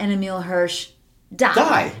Cox and Emile Hirsch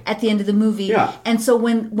die at the end of the movie. Yeah. And so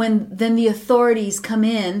when then the authorities come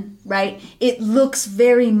in, right, it looks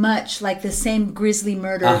very much like the same grisly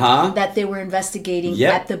murder that they were investigating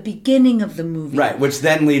at the beginning of the movie. Right, which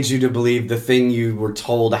then leads you to believe the thing you were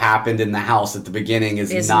told happened in the house at the beginning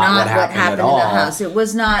is not what happened at all. In the house. It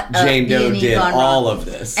was not Jane Doe did all of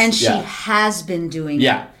this. And she has been doing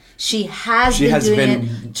it. She has been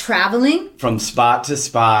it, traveling from spot to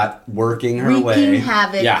spot, working her way, wreaking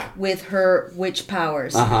havoc with her witch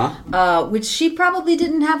powers, which she probably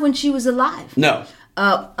didn't have when she was alive. No,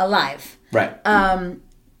 alive. Right.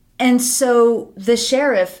 And so the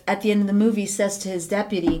sheriff at the end of the movie says to his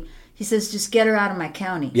deputy, he says, "Just get her out of my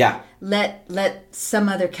county. Yeah. Let some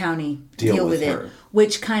other county deal with her." it."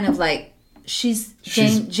 Which kind of like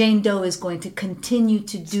Jane Doe is going to continue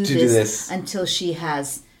to do this until she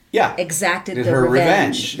has. Exacted the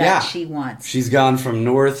revenge that she wants. She's gone from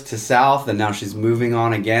north to south, and now she's moving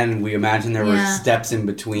on again. We imagine there were steps in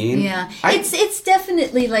between. Yeah, it's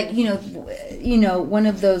definitely like one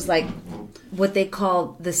of those like what they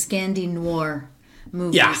call the Scandi noir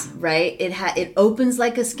movies. Yeah. Right. It opens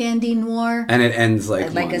like a Scandi noir, and it ends like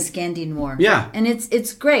a Scandi noir. Yeah, and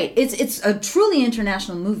it's great. It's a truly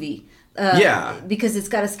international movie. Because it's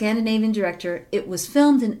got a Scandinavian director. It was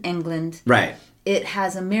filmed in England. Right. It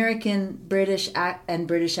has American, British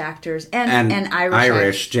actors and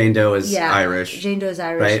Irish. Jane Doe is Irish. Jane Doe is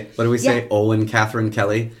Irish. Right? What do we say? Owen Catherine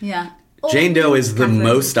Kelly? Yeah. Jane Doe is the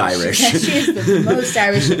most Irish. She is the most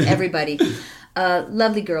Irish of everybody.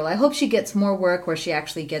 Lovely girl. I hope she gets more work where she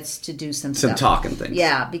actually gets to do some stuff. Talking things.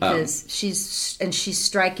 Yeah, because she's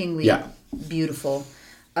strikingly beautiful.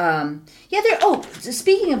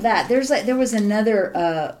 Speaking of that, there was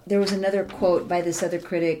another quote by this other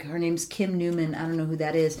critic. Her name's Kim Newman. I don't know who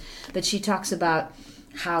that is, but she talks about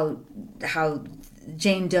how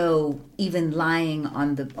Jane Doe, even lying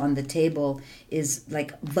on the table, is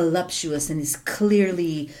like voluptuous and is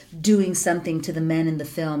clearly doing something to the men in the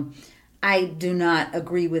film. I do not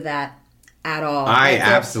agree with that at all. I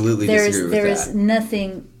absolutely disagree with that. There is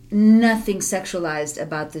nothing sexualized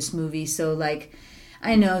about this movie. So like.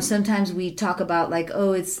 I know sometimes we talk about like,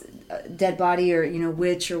 oh, it's a dead body or,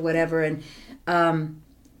 witch or whatever. And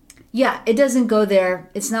it doesn't go there.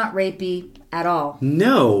 It's not rapey at all.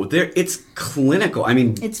 No, it's clinical. I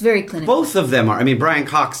mean, it's very clinical. Both of them are. I mean, Brian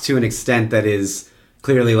Cox to an extent that is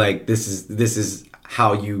clearly like, this is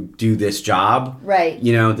how you do this job. Right.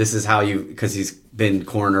 You know, this is how you, because he's been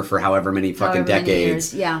coroner for however many fucking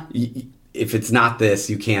decades. Yeah. If it's not this,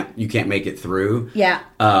 you can't make it through. Yeah.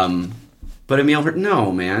 But Emile Hirsch, no,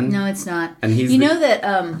 man. No, it's not. And he's know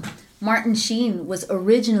that Martin Sheen was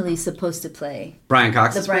originally supposed to play Brian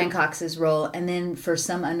Cox's role, and then for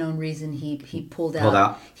some unknown reason he pulled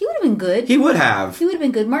out. He would have been good. He would have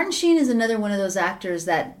been good. Martin Sheen is another one of those actors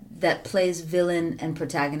that plays villain and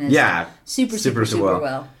protagonist. Yeah, super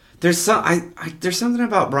well. There's something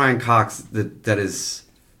about Brian Cox that is,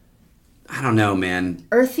 I don't know, man.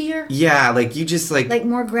 Earthier. Yeah, like you just like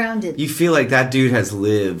more grounded. You feel like that dude has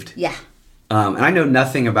lived. Yeah. And I know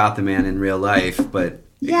nothing about the man in real life, but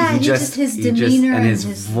yeah, his demeanor and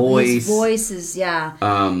his voice. His voice is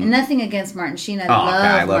and nothing against Martin Sheen.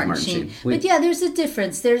 I love Martin Sheen. But yeah, there's a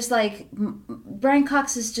difference. There's like Brian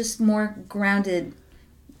Cox is just more grounded.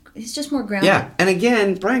 He's just more grounded. Yeah, and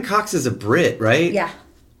again, Brian Cox is a Brit, right? Yeah.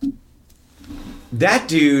 That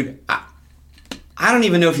dude, I don't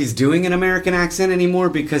even know if he's doing an American accent anymore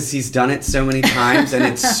because he's done it so many times and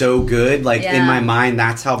it's so good. Like, in my mind,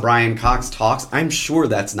 that's how Brian Cox talks. I'm sure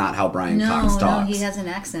that's not how Brian Cox talks. No, he has an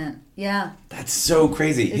accent. Yeah. That's so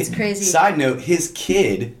crazy. It's crazy. Side note, his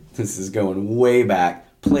kid, this is going way back,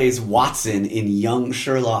 plays Watson in Young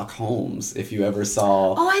Sherlock Holmes, if you ever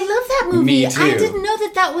saw. Oh, I love that movie. Me too. I didn't know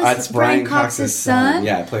that was Brian Cox's son.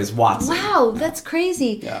 Yeah, it plays Watson. Wow, that's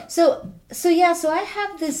crazy. Yeah. So I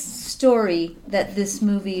have this story that this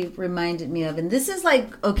movie reminded me of, and this is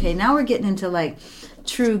like, okay, now we're getting into like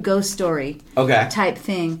true ghost story type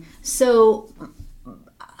thing. So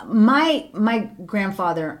my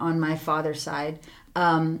grandfather on my father's side,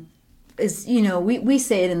 is, you know, we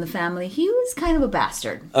say it in the family, he was kind of a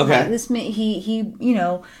bastard. Okay. Like he you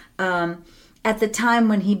know, at the time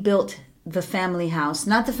when he built the family house,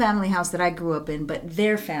 not the family house that I grew up in, but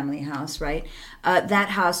their family house, right? That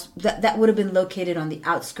house, that would have been located on the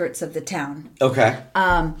outskirts of the town. Okay.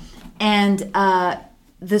 And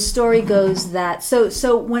the story goes that,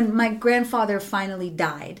 so when my grandfather finally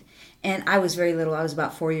died, and I was very little. I was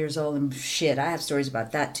about 4 years old, and shit, I have stories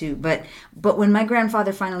about that too. But when my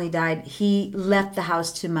grandfather finally died, he left the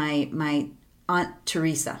house to my Aunt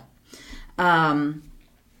Teresa,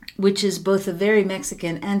 which is both a very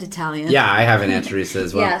Mexican and Italian. Yeah, I have an Aunt Teresa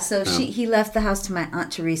as well. Yeah, so he left the house to my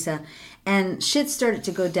Aunt Teresa, and shit started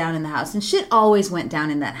to go down in the house, and shit always went down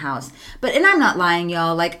in that house. And I'm not lying,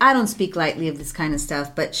 y'all. Like, I don't speak lightly of this kind of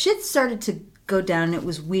stuff, but shit started to go down, and it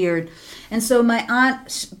was weird. And so my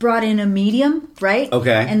aunt brought in a medium, right?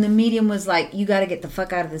 Okay. And the medium was like, you got to get the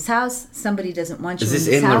fuck out of this house. Somebody doesn't want you in this house.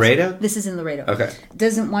 Is this in Laredo? This is in Laredo. Okay.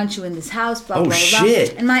 Doesn't want you in this house, blah, blah, blah,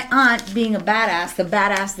 shit. blah. And my aunt, being a badass, the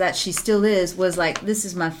badass that she still is, was like, this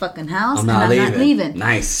is my fucking house, I'm not leaving.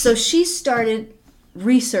 Nice. So she started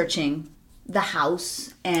researching the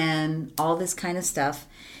house and all this kind of stuff.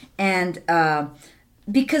 And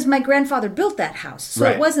because my grandfather built that house. So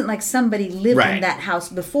It wasn't like somebody lived in that house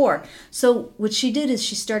before. So what she did is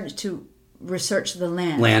she started to research the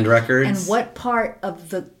land records, and what part of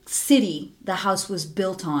the city the house was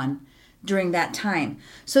built on during that time.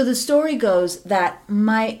 So the story goes that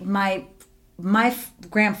my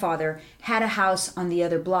grandfather had a house on the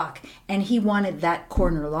other block, and he wanted that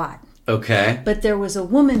corner lot. Okay. But there was a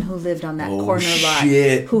woman who lived on that corner lot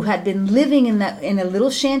who had been living in a little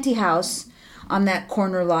shanty house on that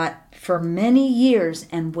corner lot for many years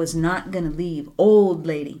and was not going to leave. Old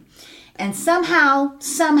lady. And somehow,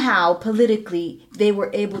 politically, they were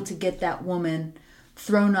able to get that woman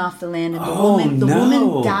thrown off the land. And the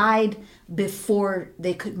woman died before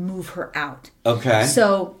they could move her out. Okay.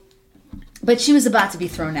 So, but she was about to be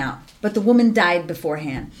thrown out. But the woman died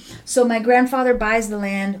beforehand. So my grandfather buys the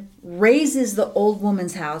land, raises the old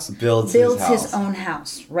woman's house, builds his own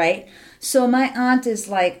house, right? So my aunt is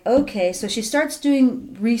like, okay. So she starts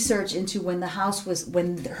doing research into when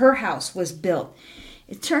her house was built.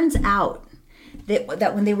 It turns out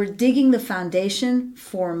that when they were digging the foundation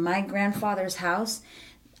for my grandfather's house,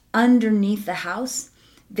 underneath the house,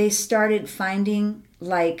 they started finding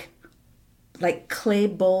like clay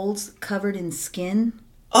bowls covered in skin.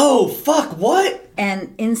 Oh, fuck, what?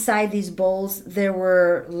 And inside these bowls, there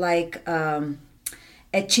were like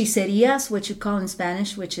hechicerias, what you call in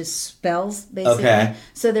Spanish, which is spells, basically. Okay.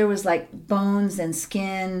 So there was like bones and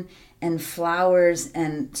skin and flowers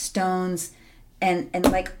and stones and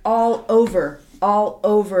like all over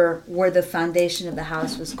where the foundation of the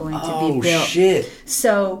house was going to be built. Oh, shit.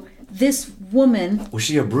 So this woman... Was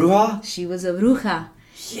she a bruja? She was a bruja.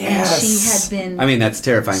 Yes. And she had been... I mean, that's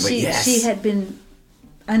terrifying, but yes. She had been...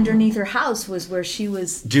 Underneath her house was where she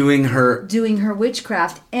was... Doing her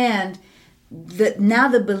witchcraft. And now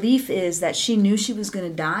the belief is that she knew she was going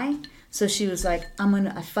to die. So she was like,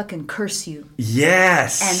 I fucking curse you.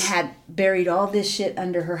 Yes. And had buried all this shit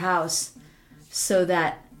under her house so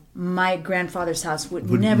that my grandfather's house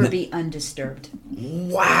would never be undisturbed.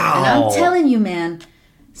 Wow. And I'm telling you, man,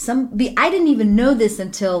 I didn't even know this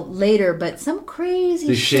until later, but some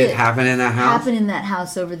crazy shit happened in that house? Happened in that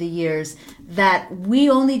house over the years that we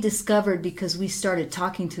only discovered because we started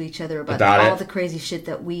talking to each other about all the crazy shit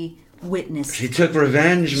that we witnessed. She took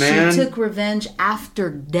revenge, man. She took revenge after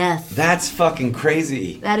death. That's fucking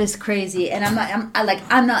crazy. That is crazy, and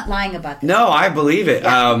I'm not lying about that. No, I believe it.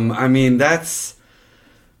 Yeah.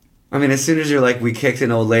 As soon as you're like, we kicked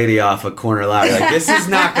an old lady off a corner lot, you're like, this is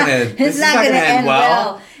not gonna end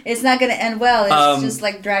well. It's not gonna end well. It's just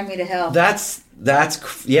like drag me to hell. That's nuts.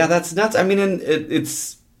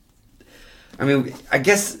 I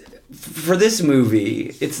guess for this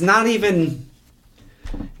movie, it's not even.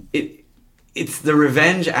 It's the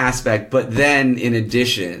revenge aspect, but then in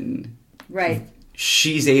addition, right,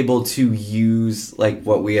 she's able to use like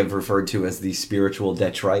what we have referred to as the spiritual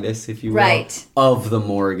detritus, if you will, right, of the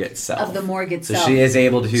morgue itself. So she is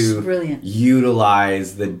able to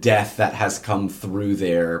utilize the death that has come through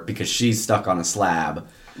there because she's stuck on a slab,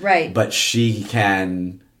 right? But she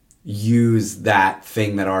can use that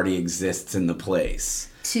thing that already exists in the place.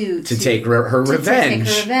 To take her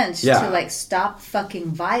revenge. To like, stop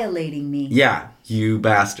fucking violating me. Yeah, you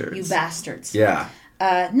bastards. Yeah.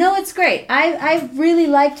 No, it's great. I really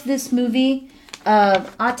liked this movie,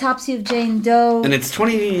 Autopsy of Jane Doe. And it's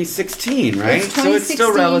 2016, right? So it's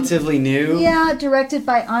still relatively new. Yeah, directed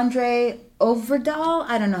by Andre Overdahl.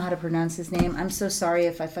 I don't know how to pronounce his name. I'm so sorry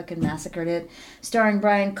if I fucking massacred it. Starring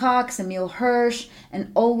Brian Cox, Emile Hirsch,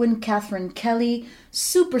 and Olwen Catherine Kelly.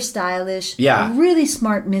 Super stylish. Yeah. A really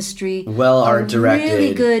smart mystery. Well art directed.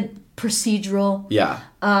 Really good procedural. Yeah.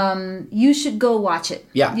 You should go watch it.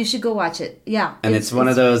 Yeah. You should go watch it. Yeah. And it's one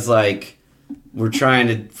of those, like, we're trying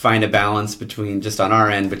to find a balance between, just on our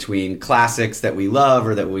end, between classics that we love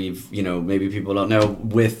or that we've, maybe people don't know,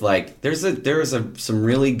 with, like, there's some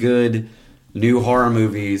really good new horror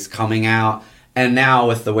movies coming out, and now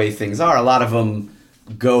with the way things are, a lot of them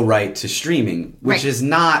go right to streaming, which is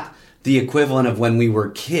not the equivalent of when we were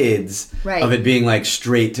kids, of it being like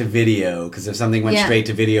straight to video, because if something went straight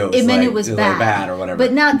to video, it was bad or whatever.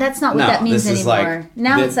 But now that's not what that means anymore.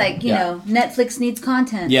 It's like Netflix needs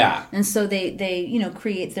content, and so they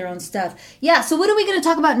create their own stuff. Yeah. So what are we going to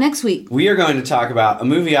talk about next week? We are going to talk about a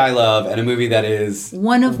movie I love and a movie that is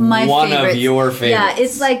one of your favorites. Yeah,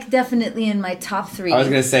 it's like definitely in my top 3. I was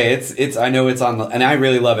going to say it's. I know it's on the, and I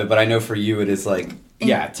really love it, but I know for you it is like.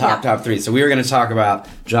 Top 3. So we were going to talk about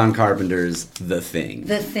John Carpenter's The Thing.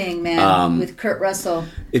 The Thing, man, with Kurt Russell.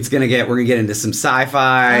 We're going to get into some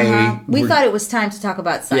sci-fi. We thought it was time to talk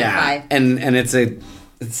about sci-fi. Yeah, and it's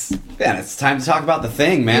time to talk about The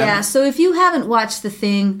Thing, man. Yeah, so if you haven't watched The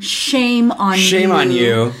Thing, shame on you. Shame on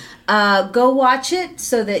you. Go watch it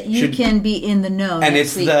so that you can be in the know. And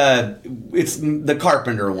it's the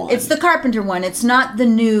Carpenter one. It's the Carpenter one. It's not the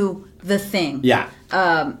new The Thing. Yeah.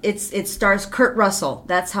 It stars Kurt Russell.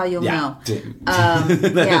 That's how you'll know.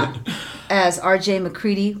 As R.J.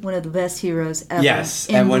 McCready, one of the best heroes ever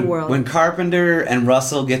in the world. When Carpenter and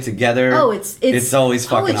Russell get together, it's always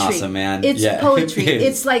fucking awesome, man. It's poetry.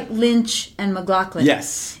 It's like Lynch and McLaughlin.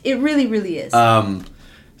 Yes. It really, really is.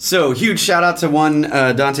 So, huge shout out to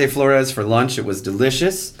Dante Flores for lunch. It was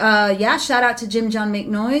delicious. Shout out to Jim John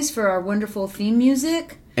McNoise for our wonderful theme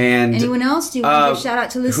music. And anyone else? Do you want to give a shout out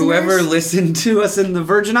to listeners? Whoever listened to us in the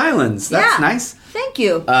Virgin Islands. That's nice. Thank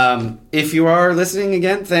you. If you are listening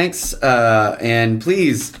again, thanks. And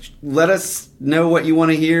please let us know what you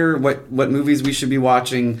want to hear, what movies we should be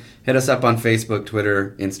watching. Hit us up on Facebook,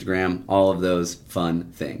 Twitter, Instagram, all of those fun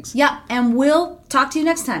things. Yeah, and we'll talk to you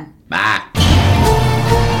next time. Bye.